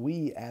that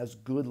we, as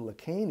good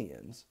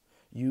Lacanians,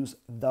 use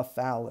the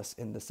phallus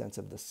in the sense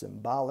of the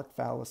symbolic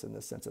phallus, in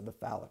the sense of the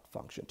phallic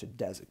function to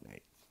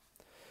designate.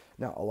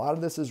 Now, a lot of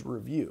this is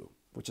review,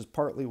 which is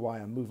partly why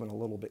I'm moving a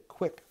little bit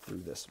quick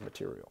through this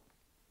material.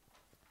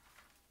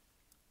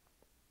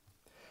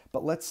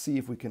 But let's see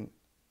if we can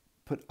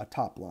put a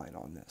top line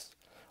on this.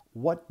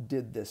 What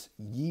did this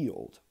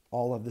yield,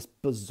 all of this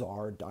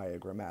bizarre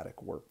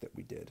diagrammatic work that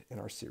we did in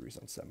our series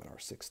on Seminar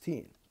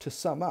 16? To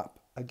sum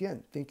up,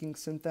 again, thinking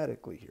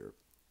synthetically here,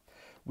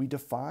 we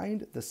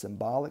defined the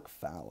symbolic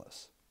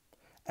phallus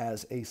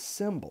as a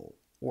symbol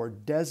or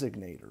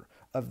designator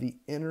of the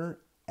inner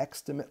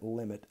extimate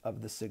limit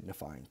of the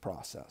signifying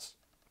process,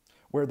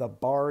 where the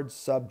barred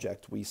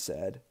subject, we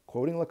said,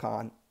 quoting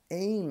Lacan,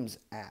 aims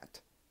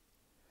at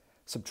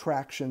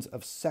subtractions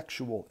of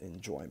sexual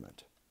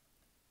enjoyment.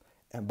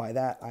 And by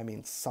that, I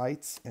mean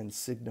sites and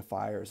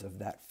signifiers of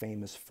that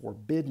famous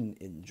forbidden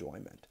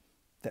enjoyment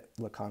that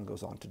Lacan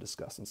goes on to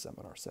discuss in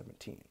Seminar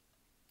 17.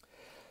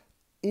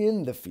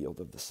 In the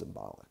field of the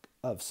symbolic,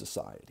 of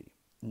society,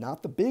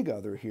 not the big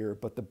other here,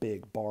 but the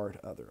big barred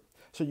other.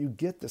 So you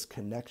get this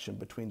connection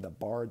between the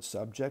barred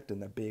subject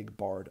and the big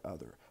barred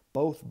other.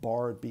 Both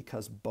barred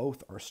because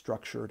both are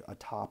structured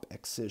atop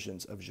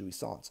excisions of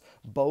jouissance,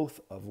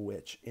 both of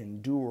which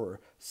endure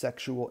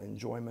sexual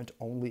enjoyment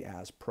only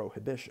as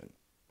prohibition.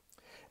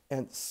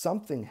 And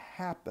something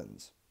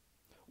happens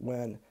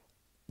when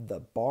the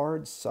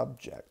barred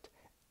subject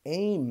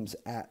aims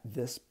at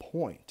this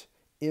point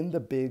in the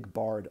big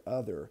barred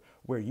other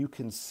where you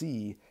can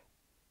see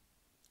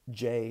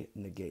J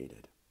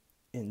negated,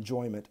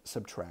 enjoyment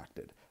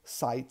subtracted,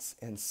 sites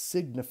and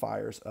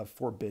signifiers of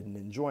forbidden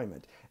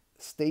enjoyment.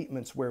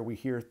 Statements where we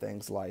hear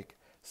things like,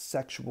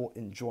 sexual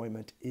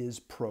enjoyment is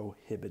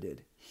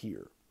prohibited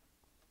here.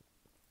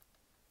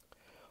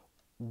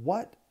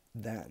 What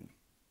then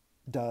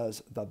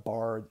does the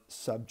barred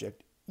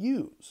subject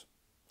use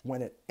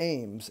when it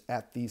aims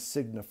at these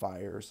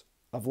signifiers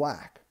of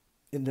lack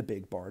in the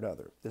big barred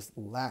other? This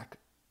lack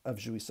of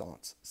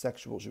jouissance,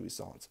 sexual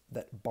jouissance,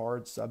 that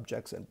barred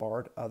subjects and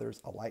barred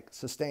others alike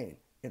sustain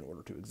in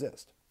order to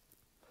exist.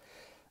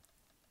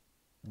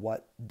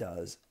 What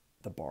does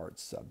the barred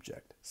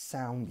subject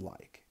sound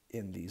like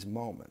in these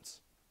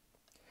moments?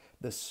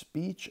 The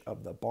speech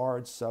of the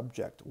barred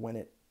subject when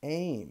it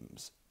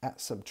aims at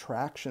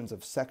subtractions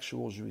of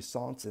sexual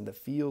jouissance in the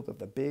field of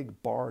the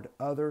big barred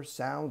other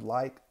sound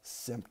like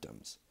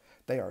symptoms.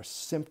 They are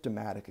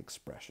symptomatic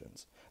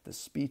expressions. The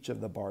speech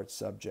of the barred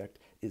subject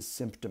is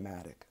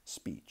symptomatic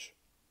speech.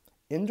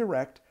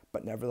 Indirect,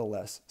 but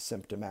nevertheless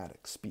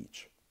symptomatic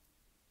speech.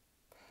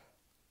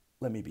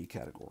 Let me be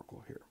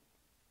categorical here.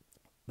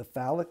 The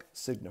phallic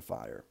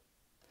signifier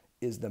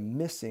is the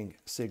missing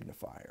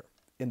signifier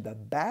in the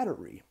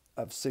battery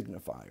of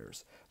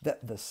signifiers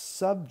that the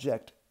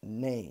subject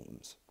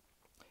names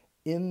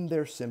in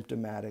their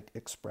symptomatic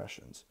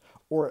expressions,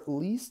 or at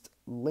least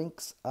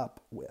links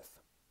up with.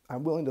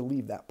 I'm willing to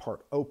leave that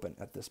part open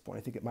at this point.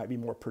 I think it might be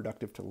more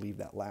productive to leave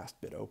that last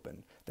bit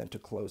open than to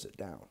close it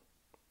down.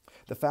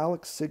 The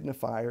phallic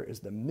signifier is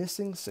the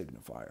missing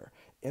signifier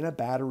in a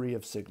battery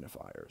of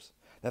signifiers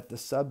that the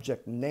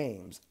subject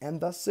names and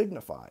thus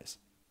signifies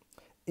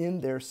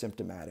in their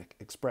symptomatic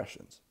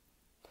expressions,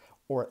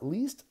 or at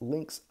least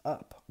links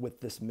up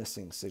with this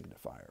missing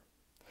signifier.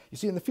 You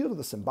see, in the field of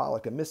the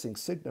symbolic, a missing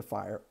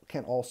signifier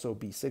can also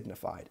be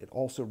signified. It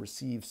also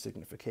receives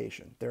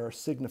signification. There are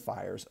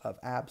signifiers of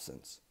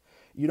absence.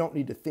 You don't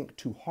need to think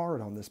too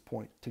hard on this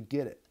point to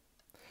get it.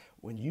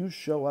 When you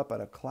show up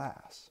at a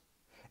class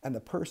and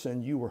the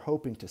person you were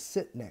hoping to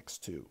sit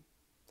next to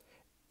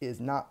is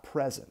not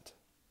present,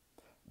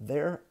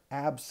 their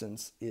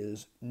absence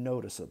is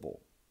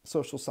noticeable.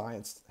 Social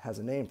science has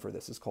a name for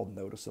this. It's called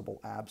noticeable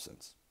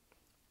absence.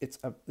 It's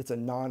a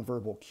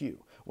nonverbal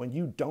cue. When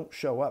you don't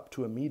show up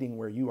to a meeting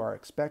where you are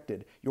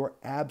expected, your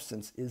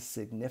absence is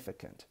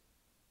significant.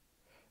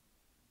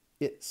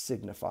 It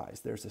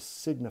signifies. There's a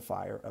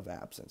signifier of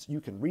absence. You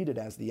can read it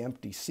as the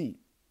empty seat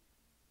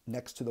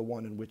next to the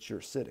one in which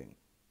you're sitting.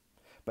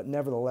 But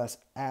nevertheless,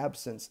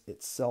 absence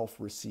itself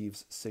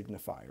receives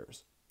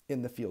signifiers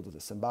in the field of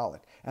the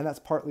symbolic. And that's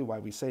partly why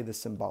we say the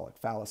symbolic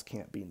phallus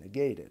can't be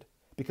negated.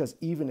 Because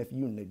even if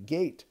you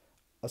negate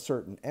a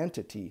certain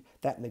entity,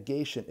 that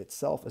negation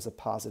itself is a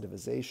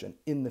positivization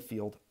in the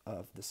field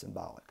of the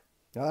symbolic.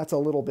 Now that's a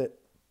little bit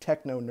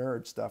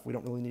techno-nerd stuff. We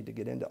don't really need to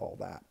get into all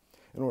that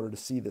in order to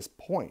see this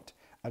point.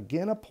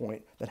 Again, a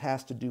point that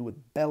has to do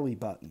with belly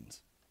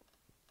buttons.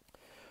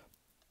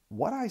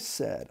 What I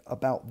said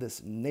about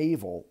this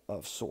navel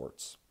of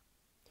sorts,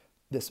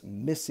 this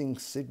missing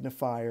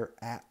signifier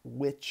at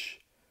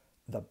which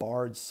the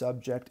barred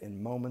subject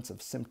in moments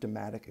of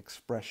symptomatic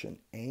expression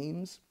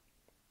aims,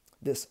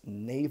 this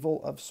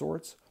navel of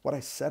sorts, what I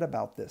said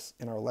about this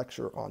in our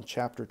lecture on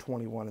chapter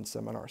 21 and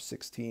seminar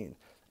 16,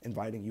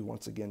 inviting you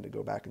once again to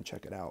go back and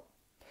check it out,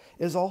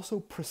 is also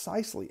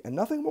precisely and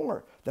nothing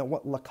more than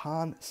what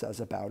Lacan says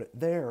about it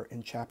there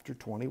in chapter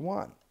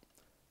 21.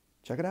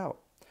 Check it out.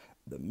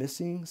 The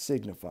missing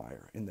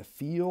signifier in the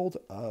field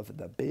of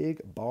the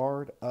big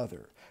barred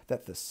other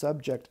that the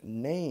subject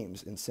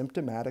names in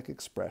symptomatic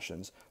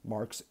expressions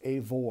marks a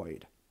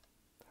void,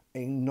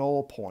 a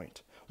null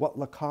point, what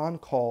Lacan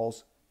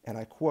calls, and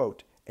I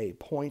quote, a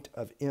point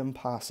of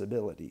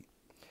impossibility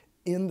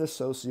in the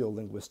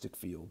sociolinguistic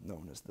field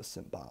known as the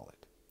symbolic.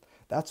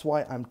 That's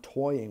why I'm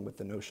toying with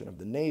the notion of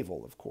the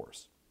navel, of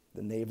course.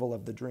 The navel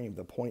of the dream,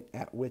 the point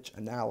at which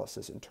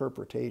analysis,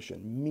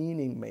 interpretation,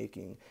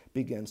 meaning-making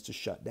begins to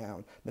shut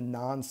down, the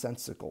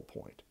nonsensical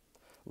point.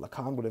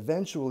 Lacan would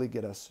eventually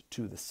get us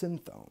to the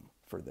synthome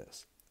for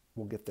this.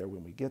 We'll get there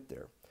when we get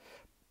there.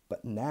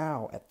 But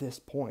now, at this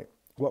point,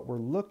 what we're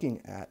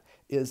looking at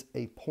is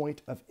a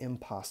point of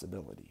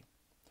impossibility.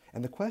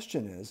 And the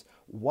question is,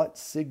 what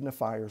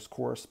signifiers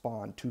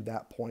correspond to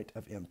that point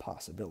of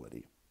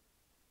impossibility?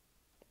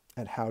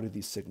 And how do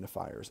these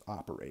signifiers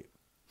operate?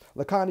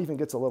 Lacan even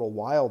gets a little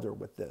wilder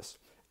with this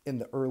in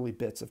the early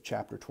bits of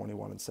chapter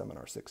 21 and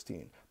seminar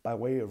 16. By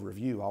way of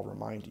review, I'll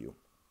remind you,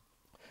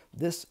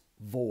 this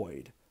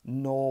void,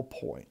 null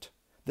point,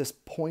 this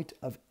point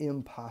of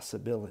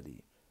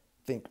impossibility,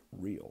 think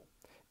real,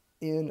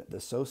 in the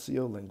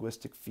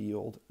sociolinguistic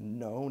field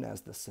known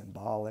as the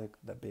symbolic,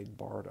 the big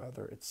barred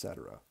other,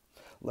 etc.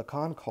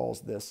 Lacan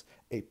calls this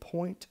a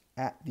point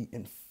at the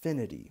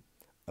infinity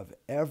of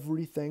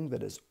everything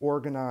that is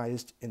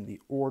organized in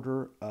the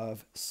order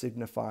of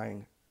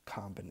signifying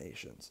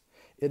combinations.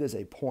 It is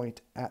a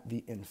point at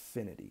the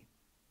infinity.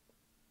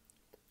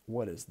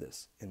 What is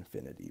this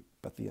infinity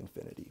but the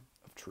infinity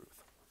of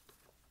truth?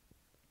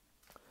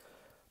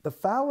 The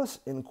phallus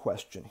in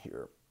question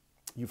here,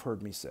 you've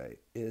heard me say,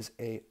 is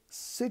a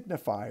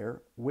signifier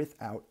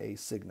without a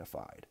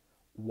signified.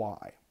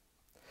 Why?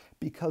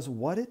 Because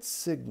what it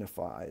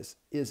signifies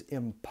is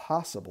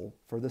impossible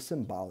for the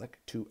symbolic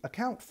to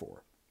account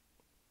for.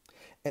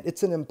 And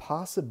it's an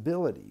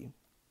impossibility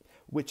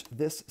which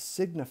this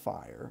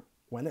signifier,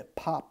 when it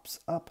pops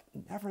up,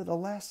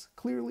 nevertheless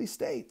clearly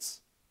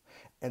states.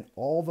 And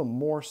all the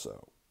more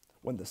so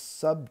when the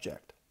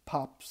subject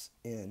pops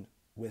in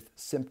with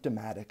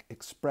symptomatic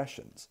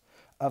expressions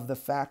of the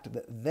fact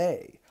that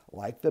they,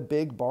 like the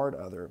big barred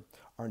other,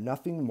 are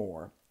nothing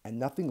more and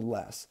nothing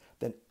less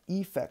than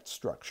effect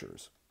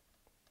structures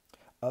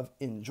of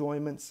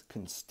enjoyment's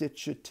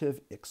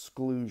constitutive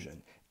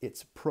exclusion,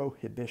 its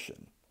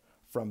prohibition,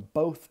 from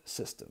both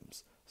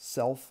systems,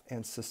 self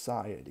and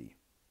society,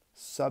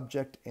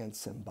 subject and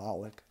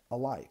symbolic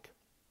alike.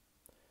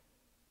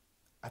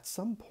 At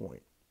some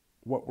point,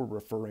 what we're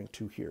referring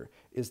to here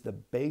is the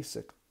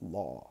basic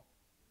law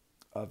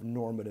of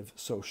normative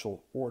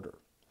social order.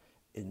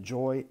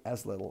 Enjoy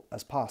as little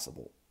as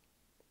possible.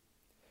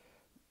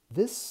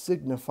 This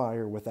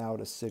signifier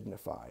without a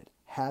signified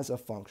has a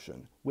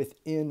function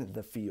within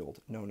the field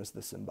known as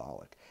the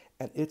symbolic.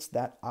 And it's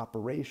that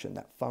operation,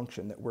 that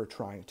function that we're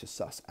trying to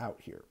suss out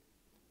here.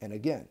 And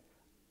again,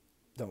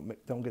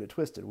 don't get it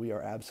twisted. We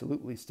are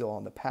absolutely still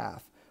on the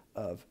path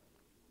of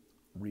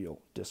real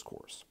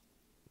discourse.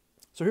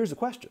 So here's the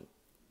question.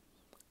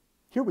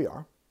 Here we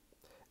are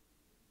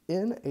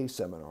in a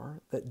seminar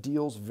that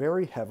deals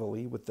very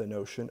heavily with the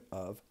notion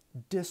of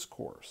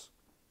discourse.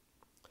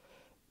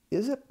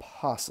 Is it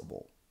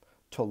possible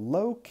to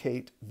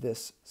locate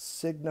this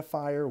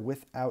signifier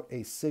without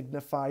a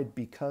signified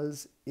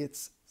because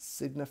its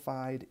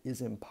signified is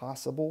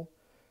impossible?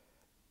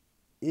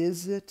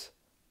 Is it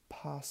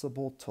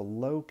possible to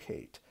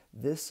locate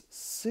this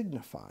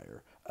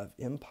signifier of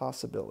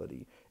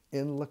impossibility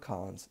in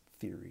Lacan's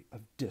theory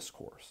of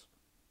discourse?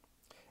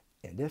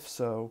 And if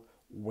so,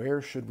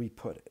 where should we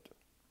put it?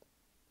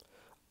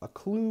 A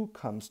clue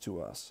comes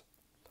to us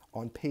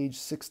on page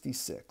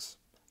 66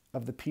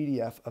 of the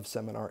PDF of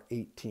Seminar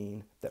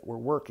 18 that we're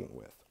working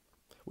with,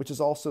 which is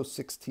also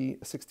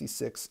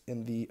 66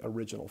 in the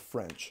original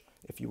French,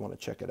 if you want to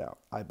check it out,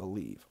 I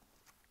believe.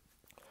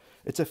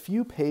 It's a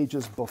few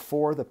pages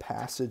before the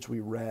passage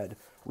we read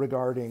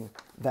regarding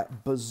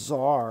that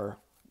bizarre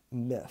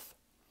myth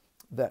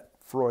that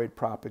Freud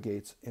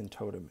propagates in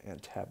Totem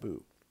and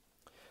Taboo.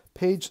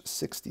 Page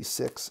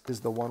 66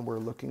 is the one we're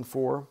looking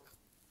for.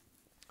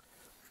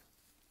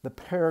 The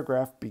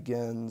paragraph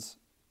begins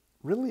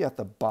really at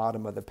the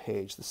bottom of the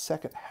page, the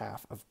second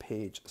half of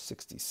page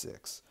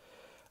 66.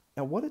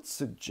 And what it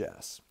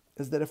suggests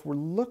is that if we're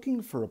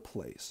looking for a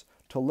place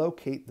to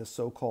locate the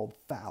so-called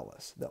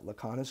phallus that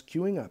Lacan is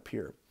queuing up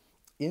here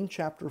in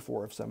chapter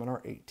 4 of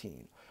Seminar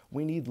 18,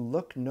 we need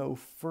look no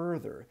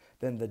further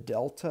than the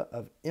delta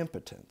of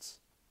impotence,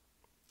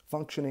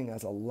 functioning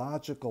as a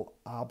logical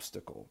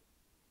obstacle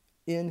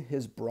in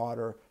his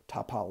broader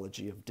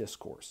topology of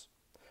discourse,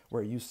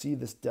 where you see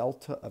this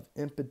delta of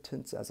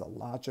impotence as a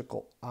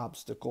logical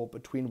obstacle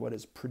between what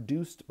is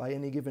produced by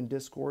any given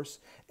discourse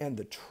and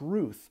the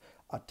truth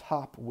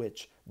atop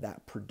which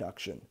that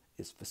production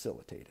is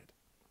facilitated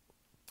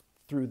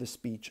through the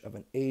speech of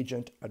an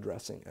agent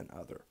addressing an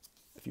other,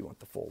 if you want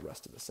the full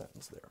rest of the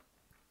sentence there.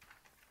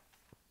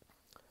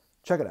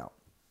 Check it out.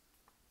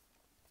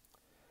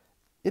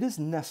 It is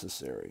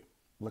necessary,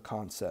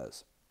 Lacan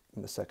says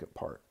in the second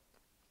part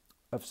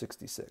of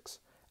 66,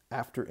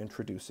 after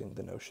introducing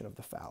the notion of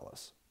the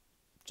phallus,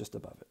 just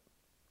above it.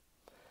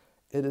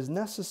 It is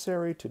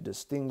necessary to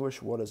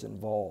distinguish what is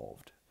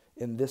involved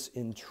in this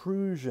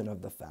intrusion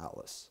of the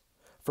phallus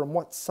from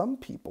what some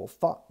people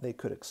thought they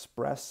could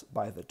express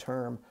by the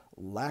term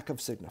lack of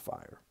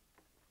signifier.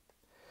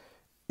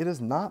 It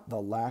is not the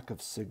lack of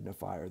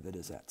signifier that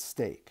is at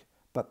stake,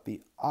 but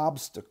the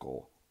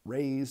obstacle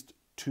raised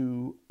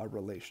to a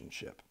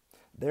relationship.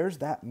 There's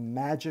that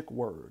magic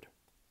word,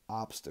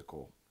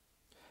 obstacle.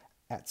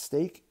 At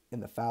stake in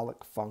the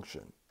phallic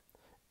function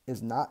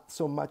is not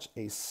so much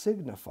a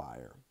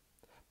signifier,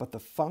 but the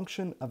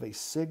function of a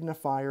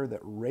signifier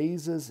that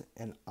raises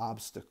an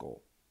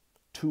obstacle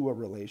to a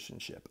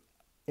relationship,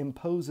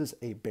 imposes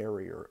a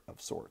barrier of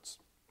sorts.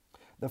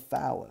 The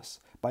phallus,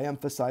 by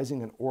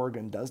emphasizing an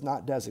organ, does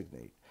not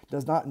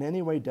in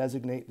any way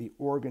designate the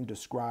organ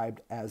described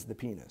as the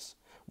penis,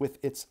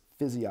 with its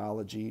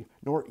physiology,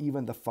 nor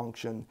even the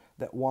function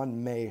that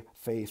one may,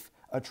 faith,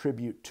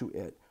 attribute to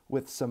it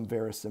with some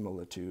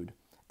verisimilitude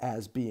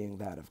as being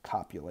that of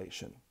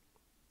copulation.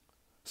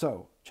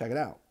 So, check it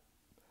out.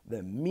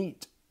 The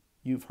meat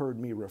you've heard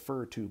me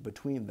refer to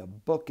between the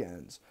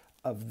bookends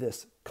of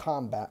this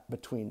combat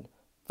between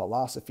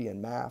philosophy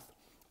and math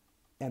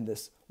and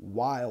this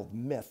wild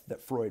myth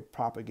that Freud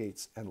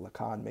propagates and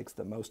Lacan makes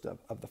the most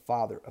of the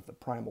father of the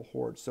primal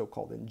horde,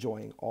 so-called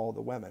enjoying all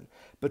the women.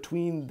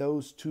 Between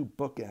those two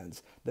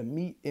bookends, the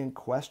meat in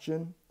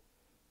question,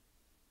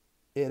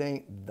 it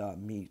ain't the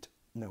meat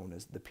known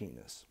as the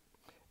penis.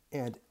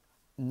 And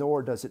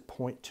nor does it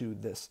point to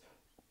this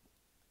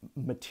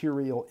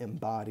material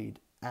embodied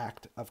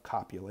act of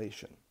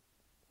copulation.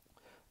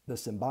 The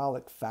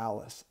symbolic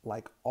phallus,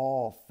 like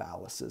all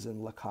phalluses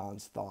in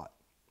Lacan's thought,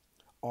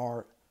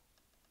 are,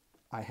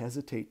 I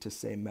hesitate to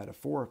say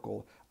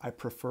metaphorical, I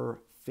prefer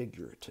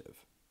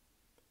figurative.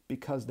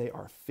 Because they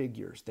are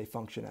figures, they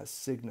function as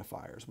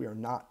signifiers. We are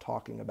not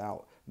talking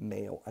about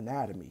male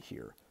anatomy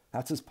here.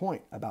 That's his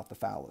point about the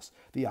phallus.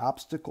 The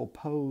obstacle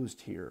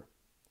posed here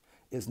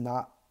is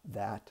not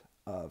that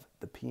of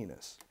the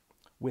penis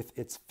with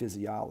its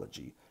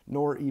physiology,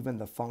 nor even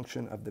the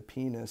function of the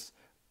penis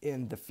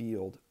in the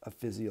field of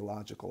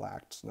physiological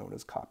acts known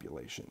as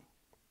copulation.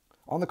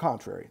 On the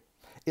contrary,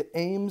 it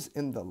aims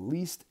in the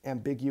least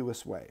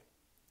ambiguous way,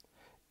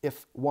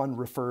 if one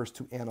refers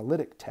to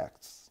analytic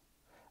texts,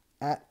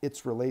 at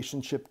its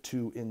relationship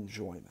to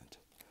enjoyment.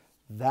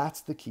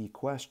 That's the key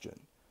question.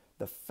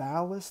 The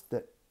phallus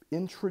that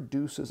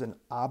introduces an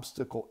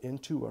obstacle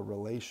into a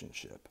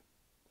relationship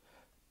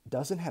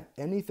doesn't have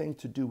anything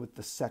to do with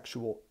the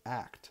sexual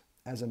act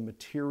as a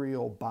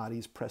material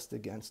bodies pressed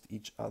against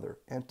each other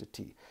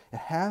entity. It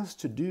has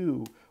to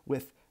do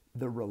with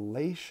the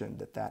relation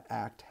that that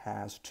act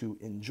has to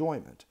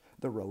enjoyment,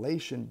 the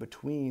relation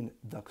between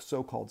the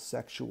so-called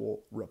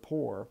sexual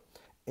rapport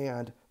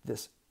and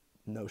this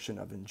notion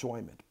of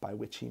enjoyment, by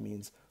which he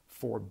means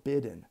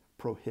forbidden,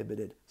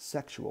 prohibited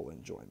sexual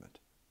enjoyment.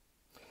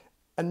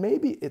 And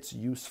maybe it's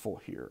useful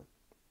here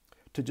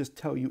to just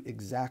tell you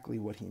exactly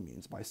what he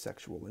means by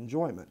sexual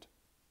enjoyment.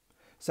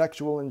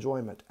 Sexual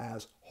enjoyment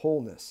as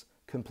wholeness,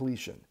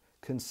 completion,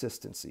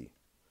 consistency,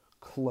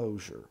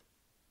 closure,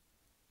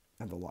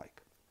 and the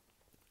like.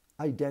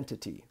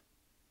 Identity,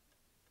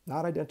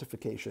 not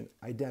identification,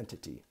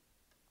 identity.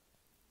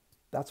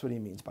 That's what he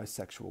means by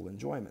sexual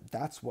enjoyment.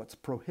 That's what's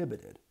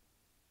prohibited.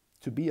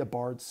 To be a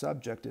barred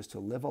subject is to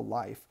live a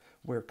life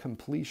where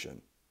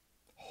completion,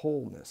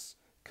 wholeness,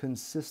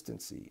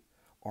 consistency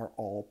are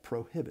all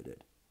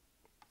prohibited.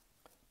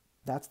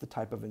 That's the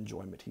type of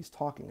enjoyment he's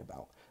talking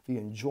about. The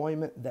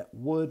enjoyment that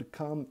would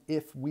come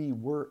if we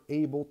were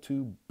able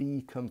to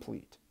be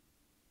complete.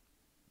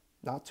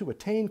 Not to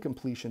attain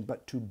completion,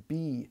 but to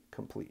be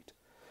complete.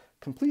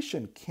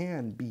 Completion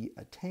can be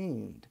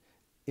attained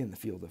in the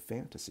field of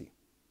fantasy.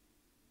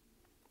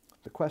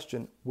 The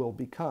question will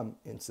become,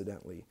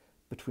 incidentally,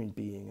 between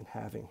being and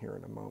having here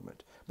in a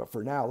moment. But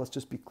for now, let's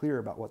just be clear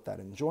about what that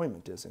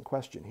enjoyment is in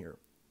question here.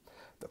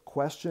 The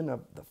question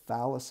of the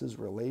phallus's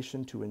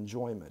relation to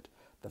enjoyment,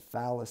 the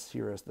phallus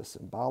here as the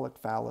symbolic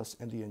phallus,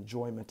 and the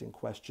enjoyment in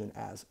question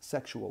as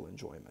sexual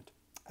enjoyment,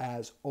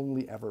 as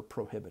only ever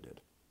prohibited.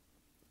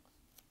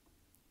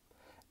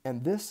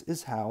 And this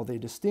is how they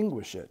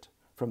distinguish it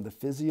from the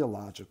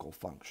physiological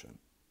function.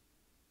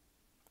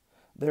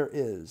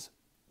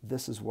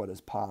 This is what is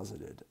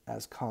posited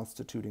as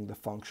constituting the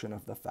function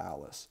of the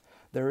phallus.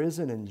 There is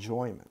an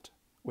enjoyment,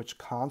 which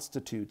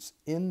constitutes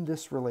in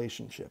this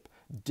relationship,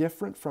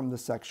 different from the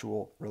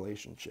sexual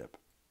relationship,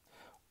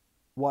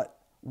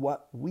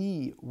 what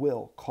we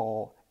will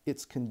call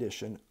its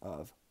condition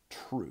of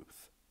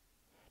truth.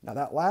 Now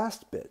that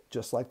last bit,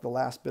 just like the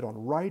last bit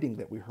on writing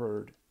that we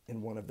heard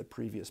in one of the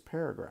previous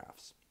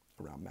paragraphs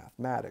around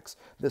mathematics,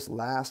 this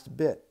last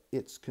bit,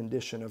 its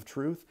condition of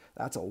truth,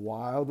 that's a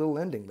wild little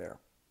ending there.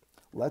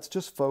 Let's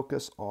just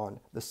focus on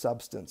the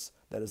substance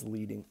that is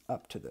leading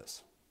up to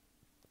this.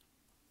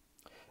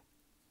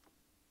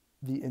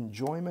 The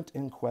enjoyment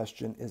in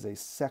question is a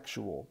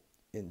sexual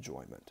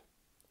enjoyment.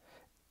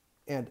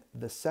 And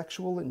the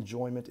sexual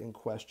enjoyment in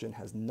question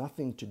has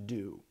nothing to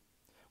do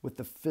with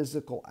the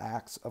physical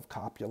acts of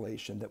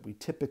copulation that we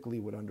typically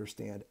would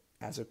understand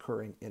as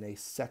occurring in a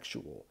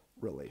sexual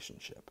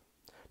relationship.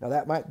 Now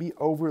that might be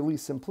overly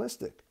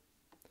simplistic,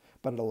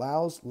 but it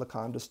allows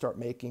Lacan to start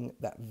making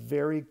that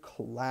very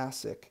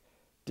classic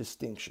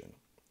distinction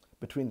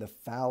between the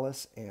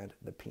phallus and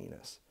the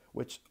penis,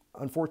 which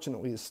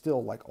unfortunately is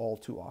still, like, all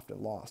too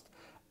often lost.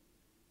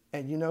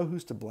 And you know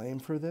who's to blame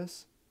for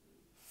this?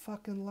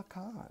 Fucking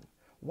Lacan.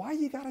 Why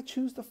you gotta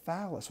choose the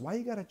phallus? Why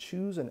you gotta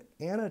choose an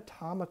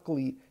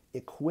anatomically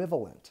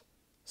equivalent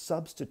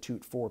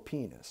substitute for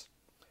penis?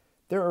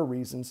 There are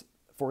reasons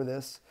for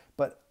this,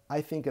 but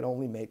I think it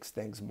only makes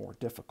things more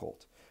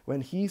difficult.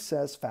 When he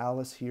says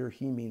phallus here,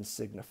 he means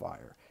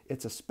signifier.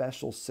 It's a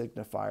special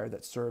signifier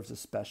that serves a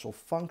special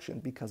function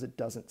because it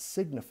doesn't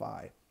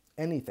signify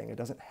anything. It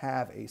doesn't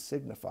have a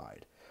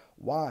signified.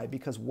 Why?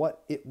 Because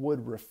what it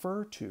would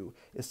refer to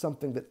is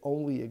something that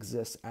only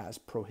exists as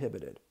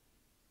prohibited.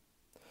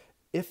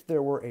 If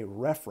there were a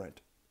referent,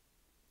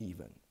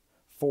 even,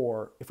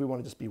 for, if we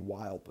want to just be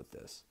wild with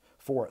this,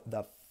 for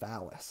the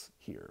phallus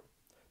here,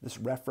 this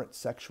referent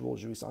sexual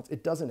jouissance,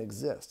 it doesn't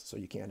exist, so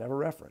you can't have a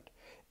referent.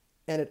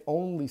 And it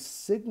only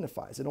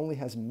signifies, it only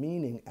has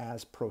meaning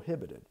as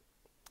prohibited.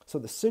 So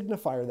the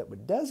signifier that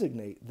would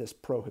designate this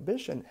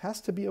prohibition has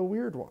to be a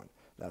weird one.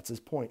 That's his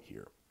point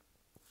here.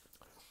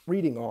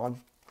 Reading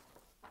on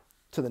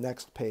to the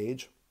next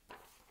page,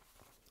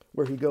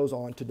 where he goes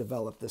on to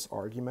develop this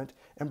argument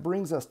and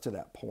brings us to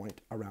that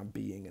point around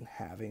being and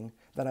having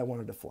that I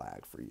wanted to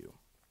flag for you.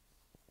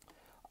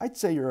 I'd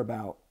say you're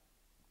about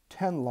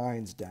 10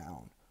 lines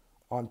down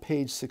on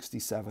page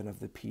 67 of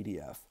the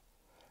PDF,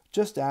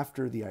 just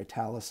after the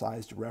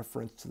italicized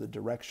reference to the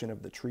direction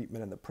of the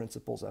treatment and the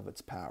principles of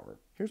its power.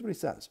 Here's what he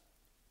says.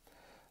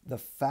 The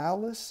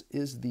phallus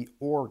is the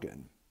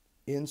organ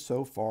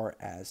insofar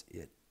as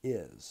it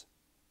is.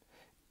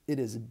 It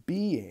is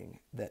being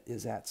that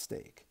is at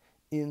stake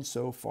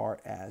insofar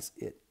as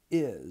it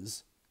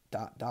is ...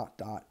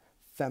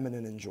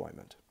 feminine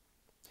enjoyment.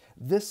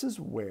 This is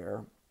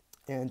where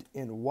and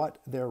in what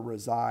there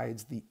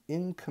resides the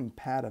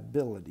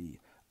incompatibility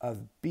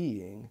of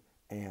being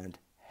and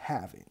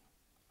having.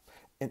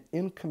 An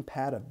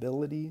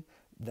incompatibility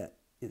that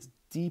is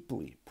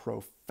deeply,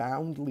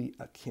 profoundly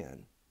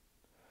akin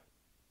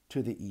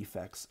to the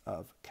effects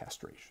of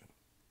castration.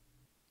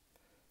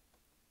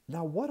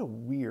 Now, what a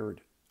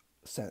weird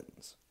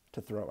sentence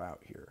to throw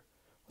out here.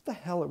 What the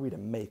hell are we to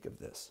make of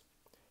this?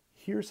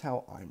 Here's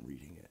how I'm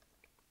reading it.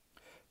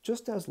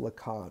 Just as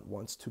Lacan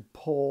wants to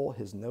pull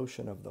his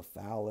notion of the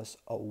phallus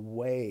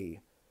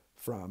away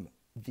from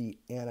the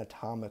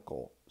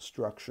anatomical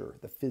structure,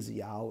 the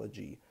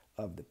physiology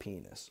of the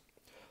penis,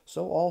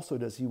 so also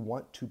does he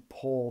want to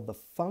pull the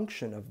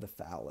function of the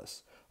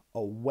phallus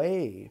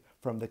away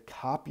from the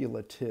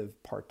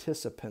copulative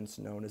participants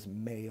known as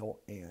male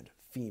and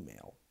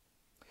female.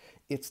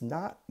 It's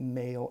not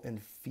male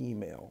and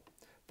female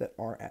that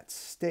are at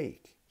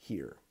stake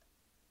here,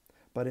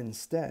 but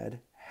instead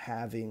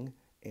having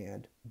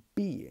and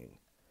being.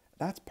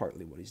 That's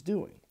partly what he's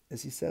doing,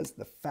 as he says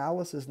the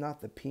phallus is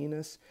not the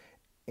penis,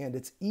 and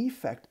its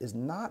effect is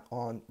not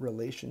on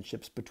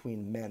relationships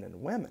between men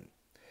and women.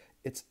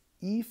 Its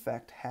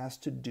effect has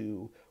to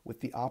do with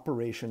the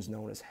operations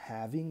known as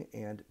having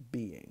and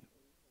being,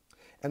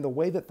 and the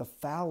way that the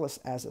phallus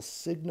as a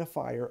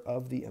signifier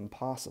of the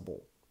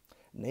impossible,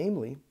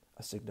 namely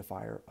a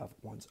signifier of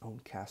one's own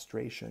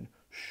castration,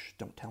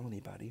 don't tell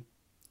anybody,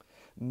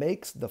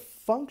 makes the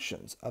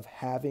functions of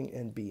having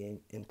and being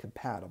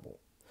incompatible.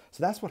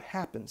 So that's what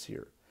happens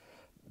here.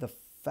 The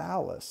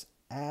phallus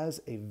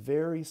as a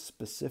very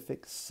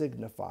specific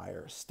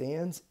signifier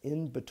stands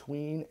in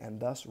between and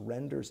thus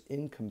renders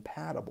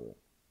incompatible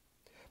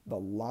the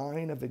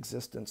line of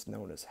existence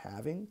known as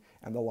having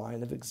and the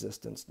line of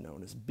existence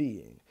known as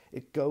being.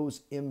 It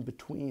goes in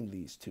between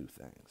these two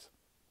things.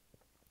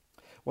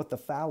 What the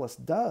phallus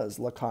does,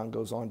 Lacan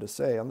goes on to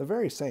say on the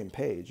very same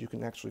page, you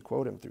can actually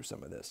quote him through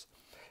some of this,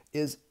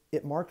 is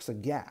it marks a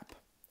gap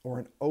or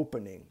an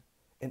opening,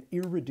 an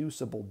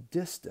irreducible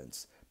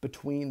distance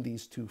between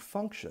these two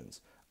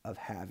functions of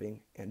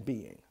having and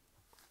being.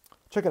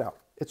 Check it out.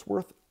 It's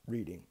worth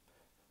reading,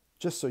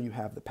 just so you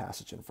have the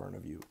passage in front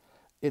of you.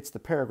 It's the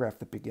paragraph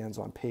that begins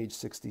on page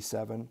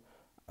 67,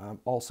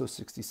 also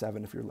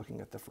 67 if you're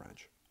looking at the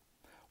French.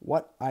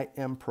 What I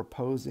am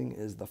proposing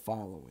is the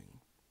following.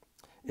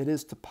 It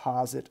is to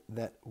posit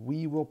that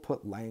we will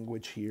put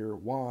language here,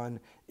 one,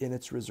 in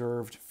its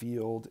reserved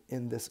field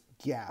in this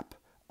gap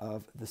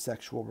of the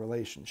sexual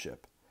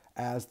relationship,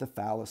 as the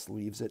phallus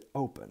leaves it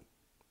open.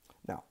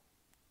 Now,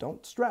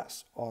 don't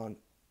stress on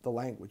the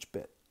language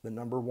bit, the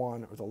number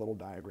 1 or the little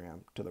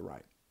diagram to the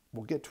right.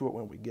 We'll get to it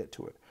when we get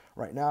to it.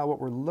 Right now, what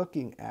we're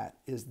looking at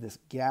is this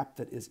gap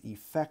that is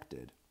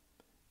effected,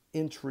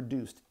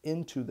 introduced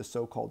into the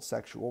so-called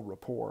sexual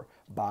rapport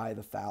by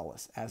the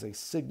phallus as a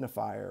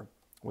signifier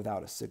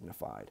without a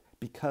signified,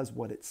 because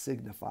what it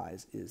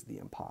signifies is the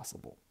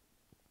impossible.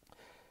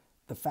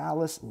 The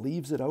phallus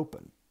leaves it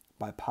open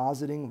by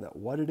positing that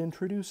what it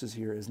introduces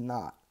here is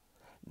not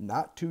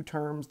two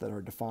terms that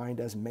are defined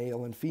as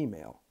male and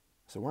female.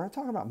 So we're not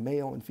talking about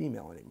male and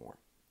female anymore.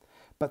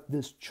 But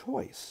this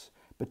choice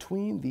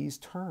between these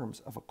terms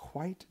of a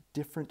quite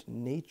different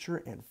nature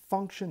and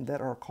function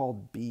that are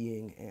called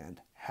being and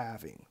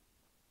having.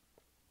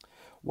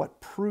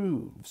 What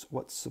proves,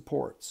 what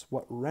supports,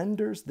 what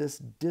renders this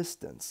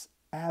distance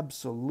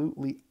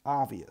absolutely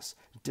obvious,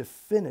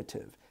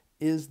 definitive,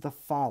 is the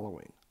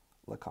following,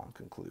 Lacan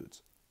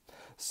concludes.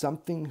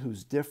 Something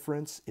whose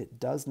difference it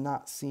does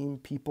not seem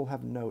people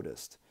have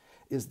noticed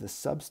is the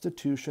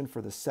substitution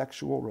for the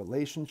sexual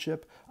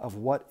relationship of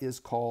what is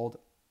called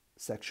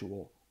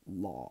sexual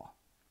law.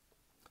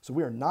 So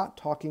we are not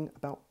talking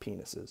about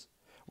penises.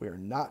 We are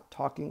not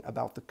talking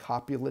about the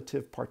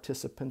copulative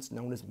participants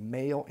known as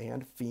male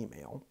and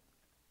female.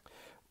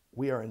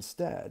 We are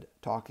instead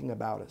talking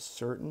about a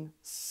certain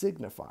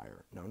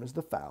signifier known as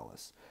the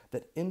phallus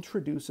that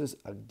introduces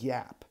a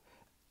gap,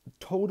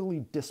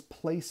 totally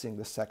displacing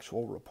the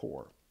sexual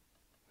rapport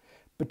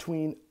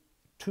between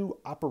two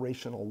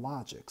operational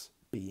logics,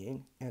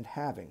 being and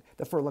having,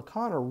 that for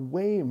Lacan are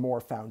way more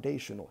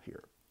foundational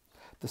here.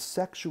 The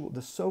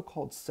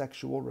so-called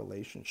sexual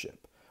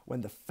relationship,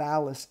 when the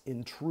phallus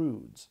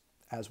intrudes,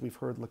 as we've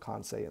heard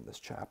Lacan say in this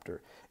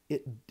chapter,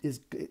 it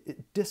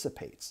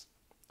dissipates.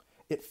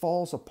 It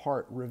falls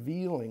apart,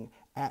 revealing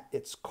at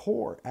its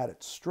core, at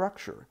its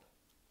structure,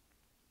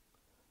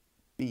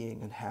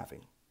 being and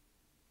having.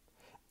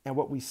 And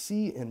what we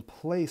see in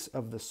place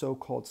of the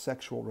so-called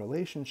sexual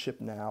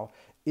relationship now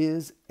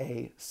is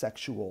a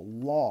sexual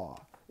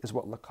law, is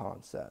what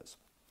Lacan says.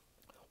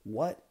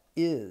 What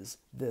is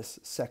this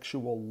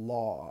sexual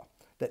law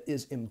that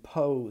is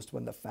imposed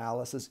when the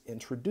phallus is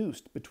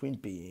introduced between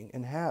being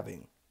and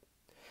having?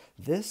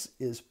 This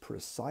is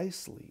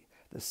precisely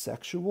the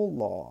sexual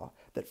law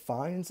that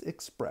finds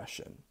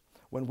expression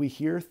when we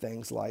hear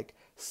things like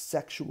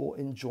sexual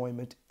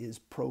enjoyment is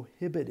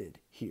prohibited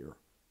here,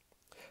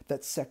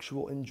 that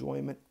sexual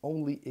enjoyment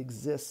only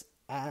exists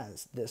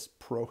as this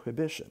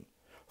prohibition,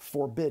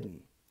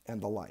 forbidden,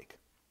 and the like.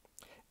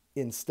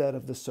 Instead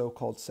of the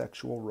so-called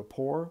sexual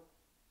rapport,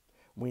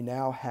 we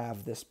now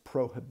have this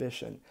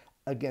prohibition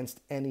against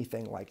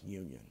anything like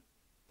union,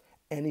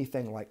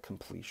 anything like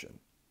completion,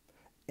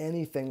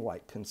 anything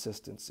like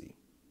consistency.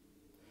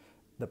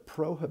 The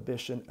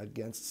prohibition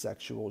against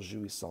sexual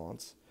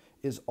jouissance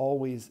is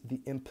always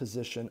the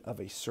imposition of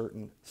a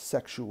certain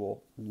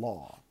sexual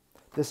law.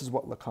 This is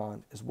what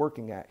Lacan is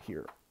working at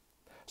here.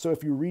 So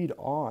if you read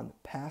on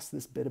past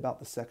this bit about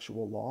the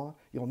sexual law,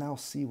 you'll now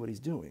see what he's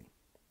doing.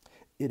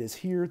 It is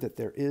here that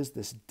there is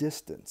this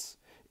distance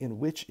in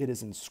which it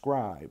is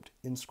inscribed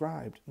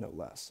no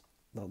less,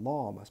 the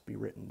law must be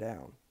written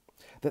down,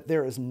 that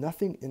there is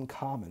nothing in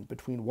common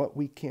between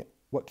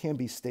what can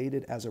be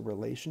stated as a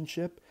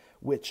relationship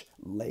which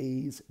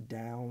lays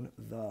down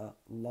the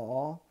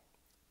law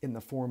in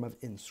the form of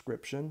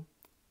inscription,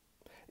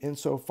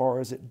 insofar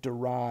as it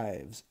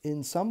derives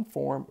in some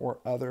form or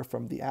other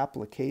from the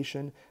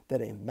application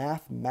that a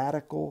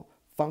mathematical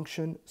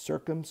function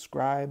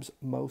circumscribes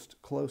most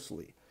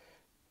closely.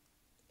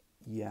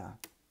 Yeah,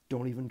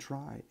 don't even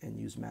try and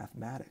use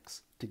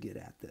mathematics to get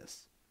at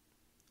this.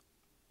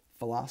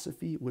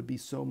 Philosophy would be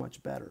so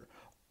much better.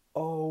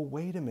 Oh,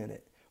 wait a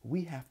minute.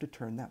 We have to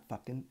turn that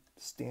fucking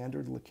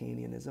standard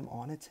Lacanianism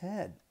on its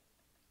head.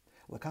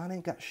 Lacan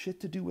ain't got shit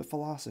to do with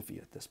philosophy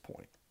at this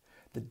point.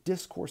 The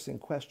discourse in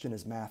question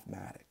is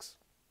mathematics.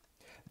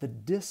 The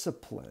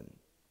discipline,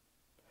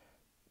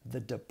 the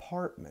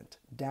department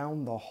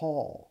down the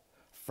hall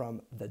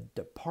from the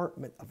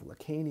department of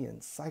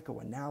Lacanian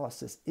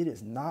psychoanalysis, it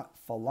is not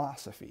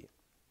philosophy.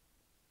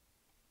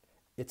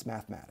 It's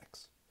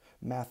mathematics.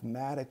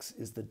 Mathematics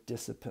is the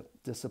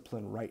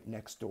discipline right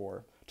next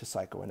door to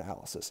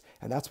psychoanalysis.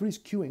 And that's what he's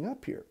queuing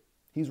up here.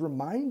 He's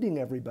reminding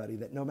everybody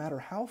that no matter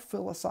how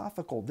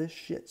philosophical this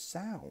shit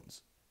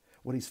sounds,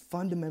 what he's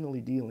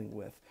fundamentally dealing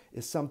with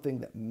is something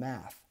that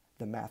math,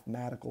 the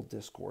mathematical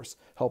discourse,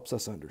 helps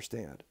us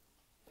understand.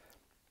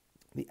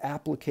 The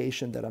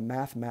application that a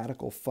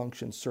mathematical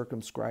function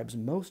circumscribes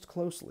most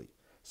closely.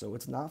 So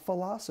it's not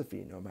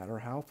philosophy, no matter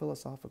how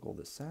philosophical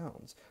this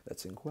sounds,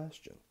 that's in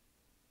question.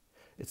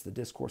 It's the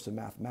discourse of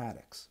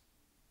mathematics.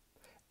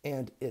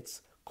 And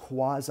its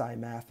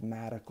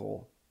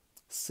quasi-mathematical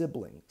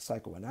sibling,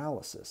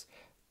 psychoanalysis,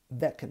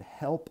 that can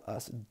help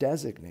us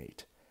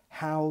designate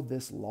how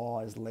this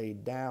law is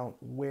laid down,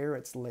 where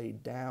it's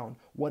laid down,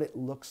 what it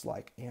looks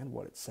like and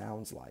what it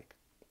sounds like,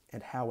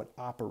 and how it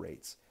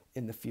operates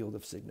in the field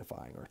of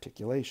signifying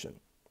articulation.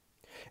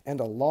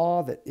 And a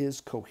law that is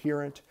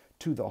coherent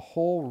to the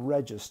whole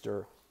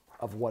register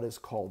of what is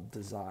called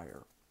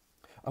desire,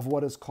 of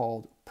what is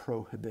called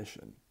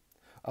prohibition,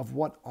 of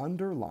what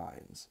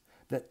underlines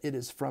that it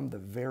is from the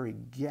very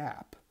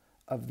gap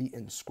of the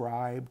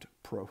inscribed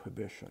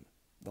prohibition,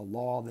 the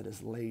law that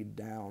is laid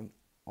down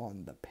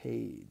on the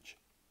page,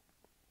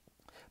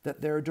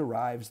 that there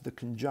derives the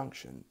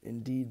conjunction,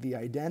 indeed the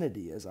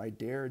identity, as I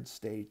dared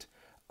state,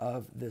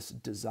 of this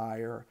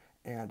desire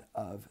and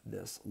of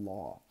this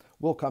law.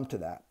 We'll come to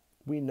that.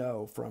 We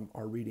know from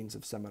our readings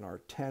of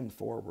Seminar 10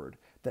 forward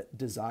that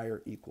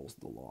desire equals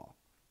the law.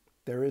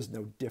 There is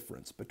no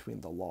difference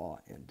between the law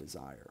and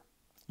desire.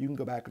 You can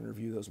go back and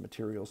review those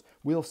materials.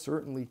 We'll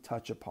certainly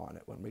touch upon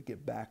it when we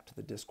get back to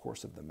the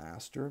Discourse of the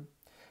Master,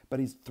 but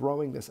he's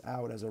throwing this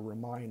out as a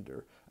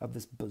reminder of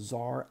this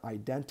bizarre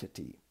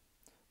identity,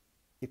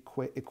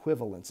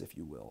 equivalence, if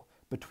you will,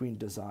 between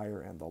desire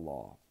and the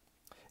law,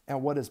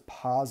 and what is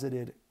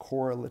posited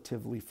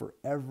correlatively for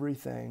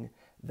everything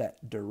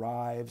that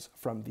derives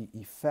from the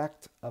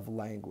effect of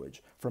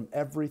language, from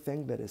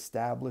everything that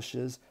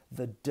establishes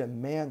the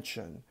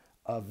dimension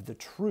of the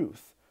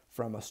truth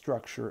from a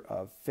structure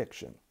of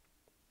fiction.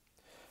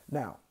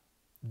 Now,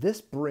 this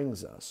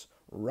brings us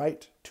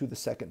right to the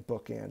second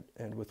bookend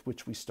and with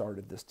which we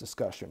started this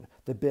discussion,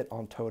 the bit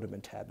on totem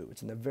and taboo.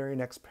 It's in the very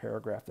next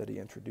paragraph that he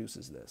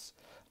introduces this.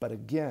 But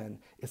again,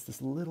 it's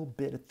this little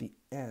bit at the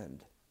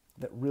end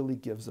that really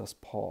gives us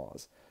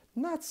pause.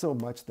 Not so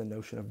much the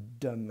notion of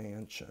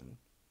dimension.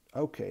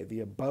 Okay, the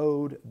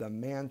abode, the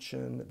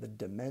mansion, the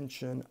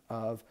dimension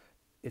of,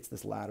 it's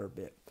this latter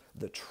bit,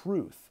 the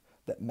truth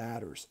that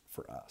matters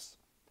for us.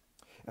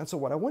 And so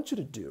what I want you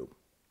to do,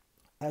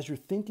 as you're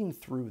thinking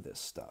through this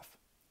stuff,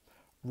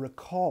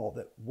 recall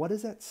that what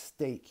is at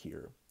stake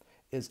here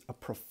is a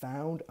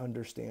profound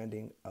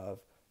understanding of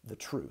the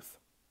truth,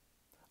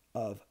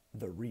 of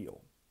the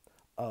real,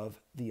 of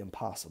the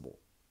impossible.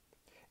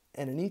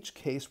 And in each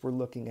case, we're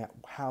looking at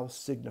how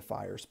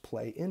signifiers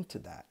play into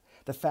that.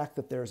 The fact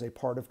that there's a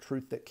part of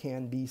truth that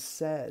can be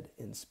said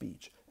in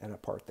speech and a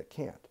part that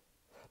can't.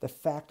 The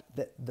fact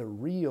that the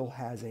real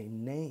has a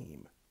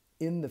name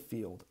in the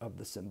field of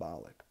the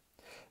symbolic.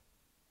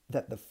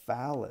 That the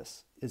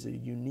phallus is a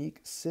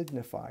unique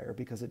signifier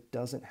because it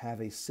doesn't have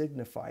a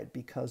signified,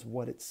 because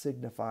what it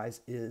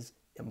signifies is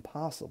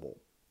impossible.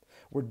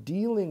 We're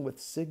dealing with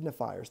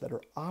signifiers that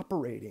are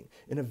operating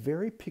in a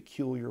very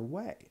peculiar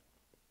way.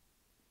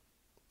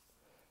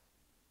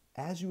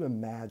 As you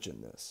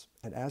imagine this,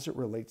 and as it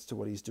relates to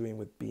what he's doing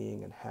with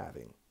being and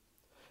having,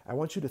 I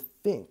want you to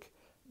think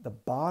the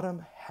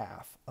bottom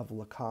half of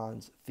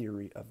Lacan's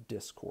theory of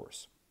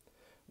discourse,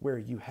 where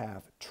you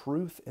have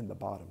truth in the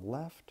bottom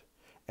left,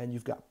 and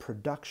you've got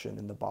production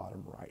in the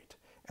bottom right.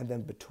 And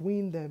then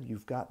between them,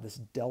 you've got this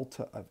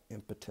delta of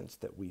impotence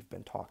that we've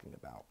been talking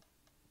about.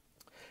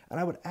 And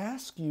I would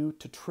ask you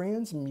to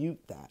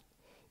transmute that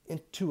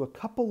into a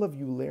couple of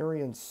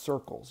Eulerian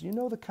circles. You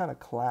know, the kind of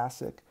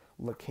classic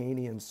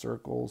Lacanian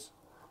circles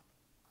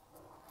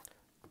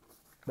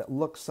that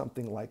look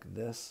something like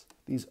this.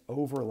 These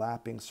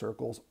overlapping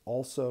circles,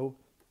 also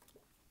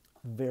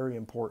very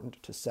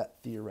important to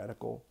set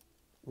theoretical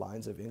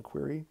lines of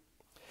inquiry.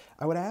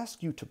 I would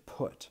ask you to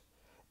put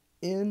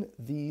in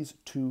these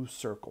two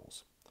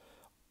circles,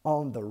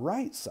 on the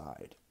right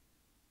side,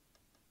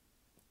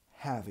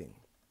 having,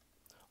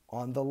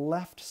 on the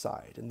left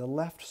side, in the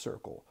left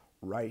circle,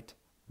 right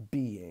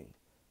being,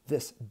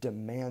 this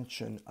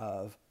dimension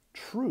of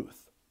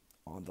truth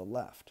on the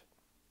left.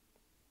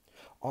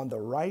 On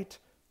the right,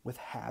 with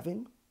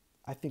having,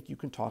 I think you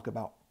can talk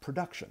about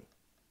production.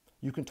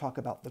 You can talk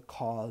about the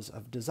cause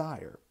of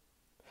desire.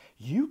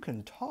 You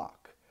can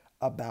talk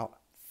about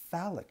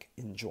phallic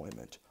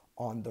enjoyment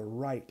on the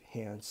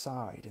right-hand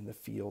side in the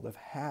field of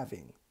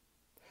having.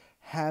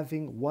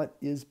 Having what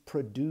is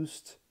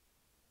produced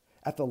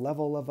at the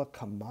level of a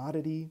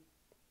commodity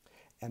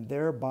and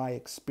thereby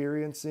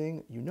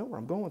experiencing, you know where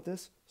I'm going with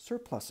this,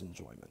 surplus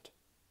enjoyment.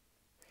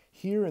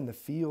 Here in the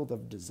field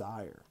of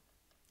desire,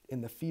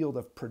 in the field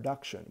of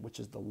production, which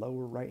is the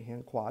lower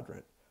right-hand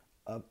quadrant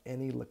of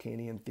any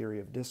Lacanian theory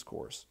of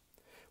discourse,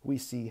 we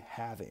see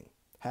having.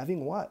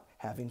 Having what?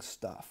 Having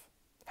stuff,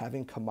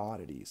 having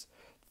commodities,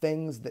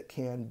 things that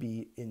can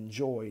be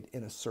enjoyed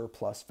in a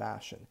surplus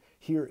fashion.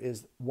 Here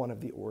is one of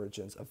the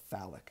origins of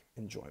phallic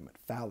enjoyment,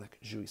 phallic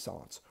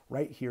jouissance,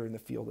 right here in the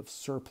field of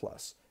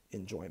surplus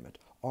enjoyment,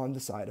 on the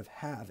side of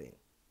having.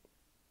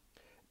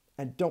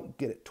 And don't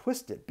get it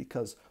twisted,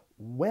 because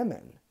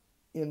women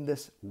in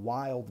this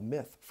wild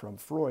myth from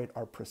Freud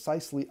are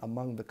precisely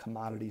among the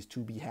commodities to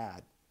be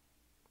had.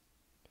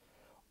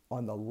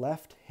 On the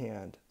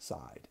left-hand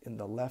side, in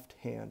the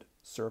left-hand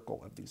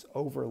circle of these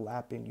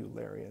overlapping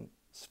Eulerian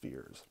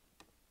spheres,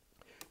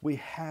 we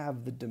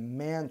have the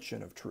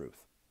dimension of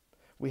truth.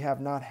 We have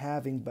not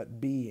having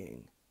but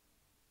being.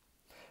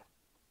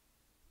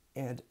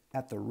 And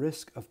at the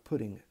risk of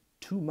putting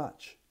too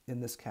much in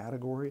this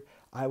category,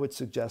 I would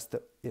suggest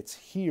that it's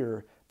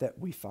here that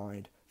we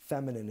find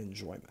feminine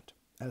enjoyment,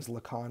 as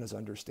Lacan is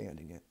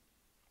understanding it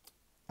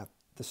at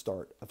the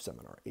start of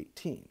Seminar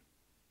 18.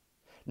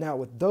 Now,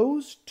 with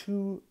those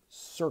two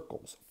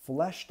circles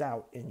fleshed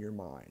out in your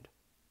mind,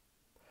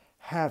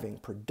 having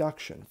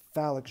production,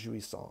 phallic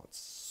jouissance,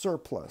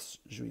 surplus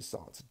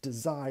jouissance,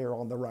 desire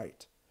on the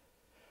right,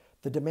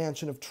 the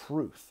dimension of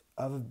truth,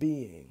 of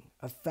being,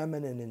 of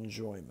feminine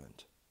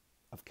enjoyment,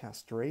 of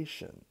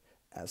castration,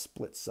 as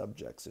split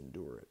subjects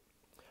endure it,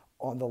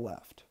 on the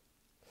left,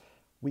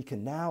 we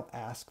can now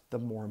ask the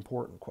more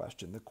important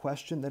question, the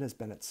question that has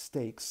been at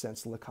stake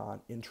since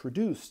Lacan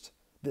introduced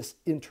this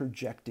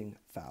interjecting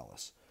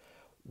phallus.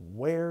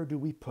 Where do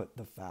we put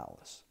the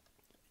phallus?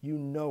 You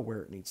know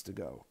where it needs to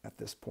go at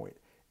this point.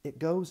 It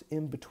goes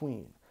in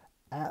between,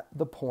 at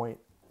the point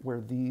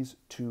where these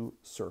two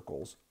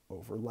circles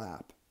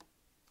overlap.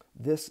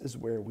 This is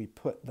where we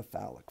put the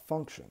phallic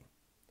function.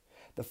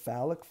 The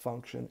phallic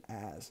function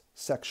as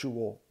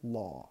sexual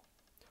law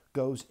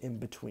goes in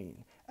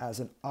between as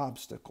an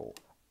obstacle,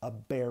 a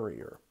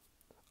barrier,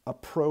 a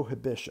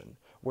prohibition,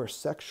 where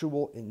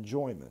sexual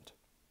enjoyment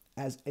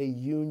as a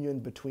union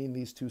between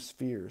these two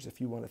spheres,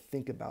 if you want to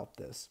think about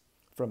this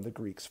from the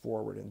Greeks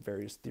forward in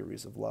various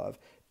theories of love,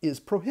 is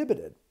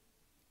prohibited,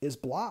 is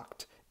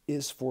blocked,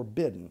 is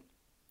forbidden.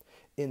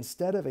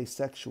 Instead of a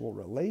sexual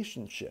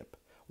relationship,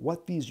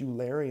 what these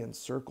Eulerian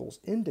circles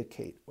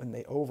indicate when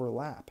they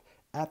overlap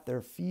at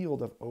their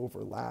field of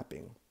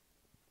overlapping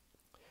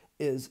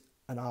is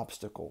an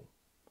obstacle,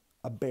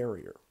 a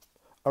barrier,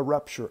 a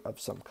rupture of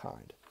some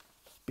kind,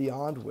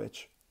 beyond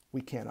which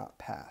we cannot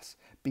pass,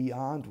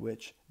 beyond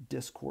which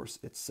discourse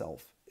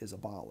itself is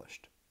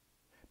abolished,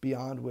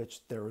 beyond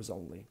which there is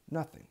only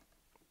nothing.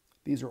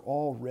 These are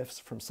all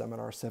riffs from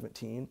Seminar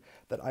 17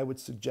 that I would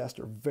suggest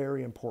are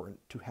very important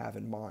to have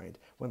in mind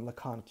when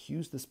Lacan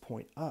cues this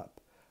point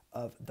up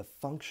of the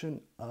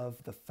function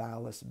of the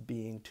phallus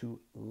being to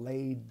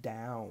lay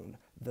down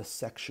the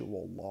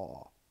sexual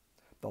law,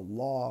 the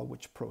law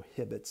which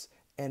prohibits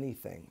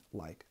anything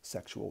like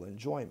sexual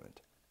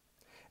enjoyment,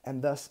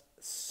 and thus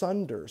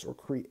sunders or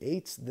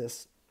creates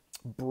this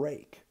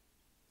break,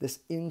 this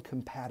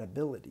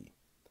incompatibility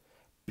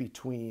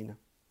between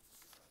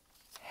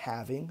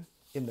having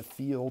in the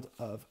field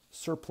of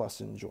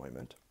surplus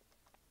enjoyment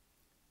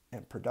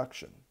and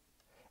production,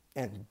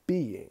 and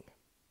being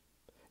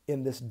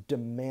in this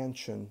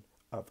dimension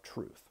of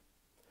truth.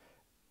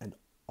 And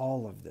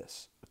all of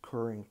this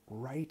occurring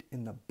right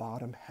in the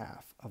bottom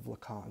half of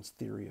Lacan's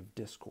theory of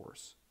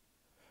discourse,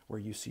 where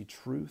you see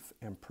truth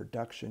and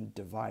production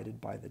divided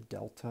by the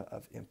delta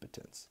of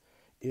impotence.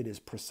 It is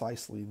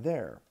precisely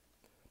there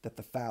that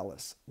the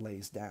phallus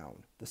lays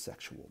down the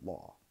sexual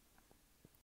law.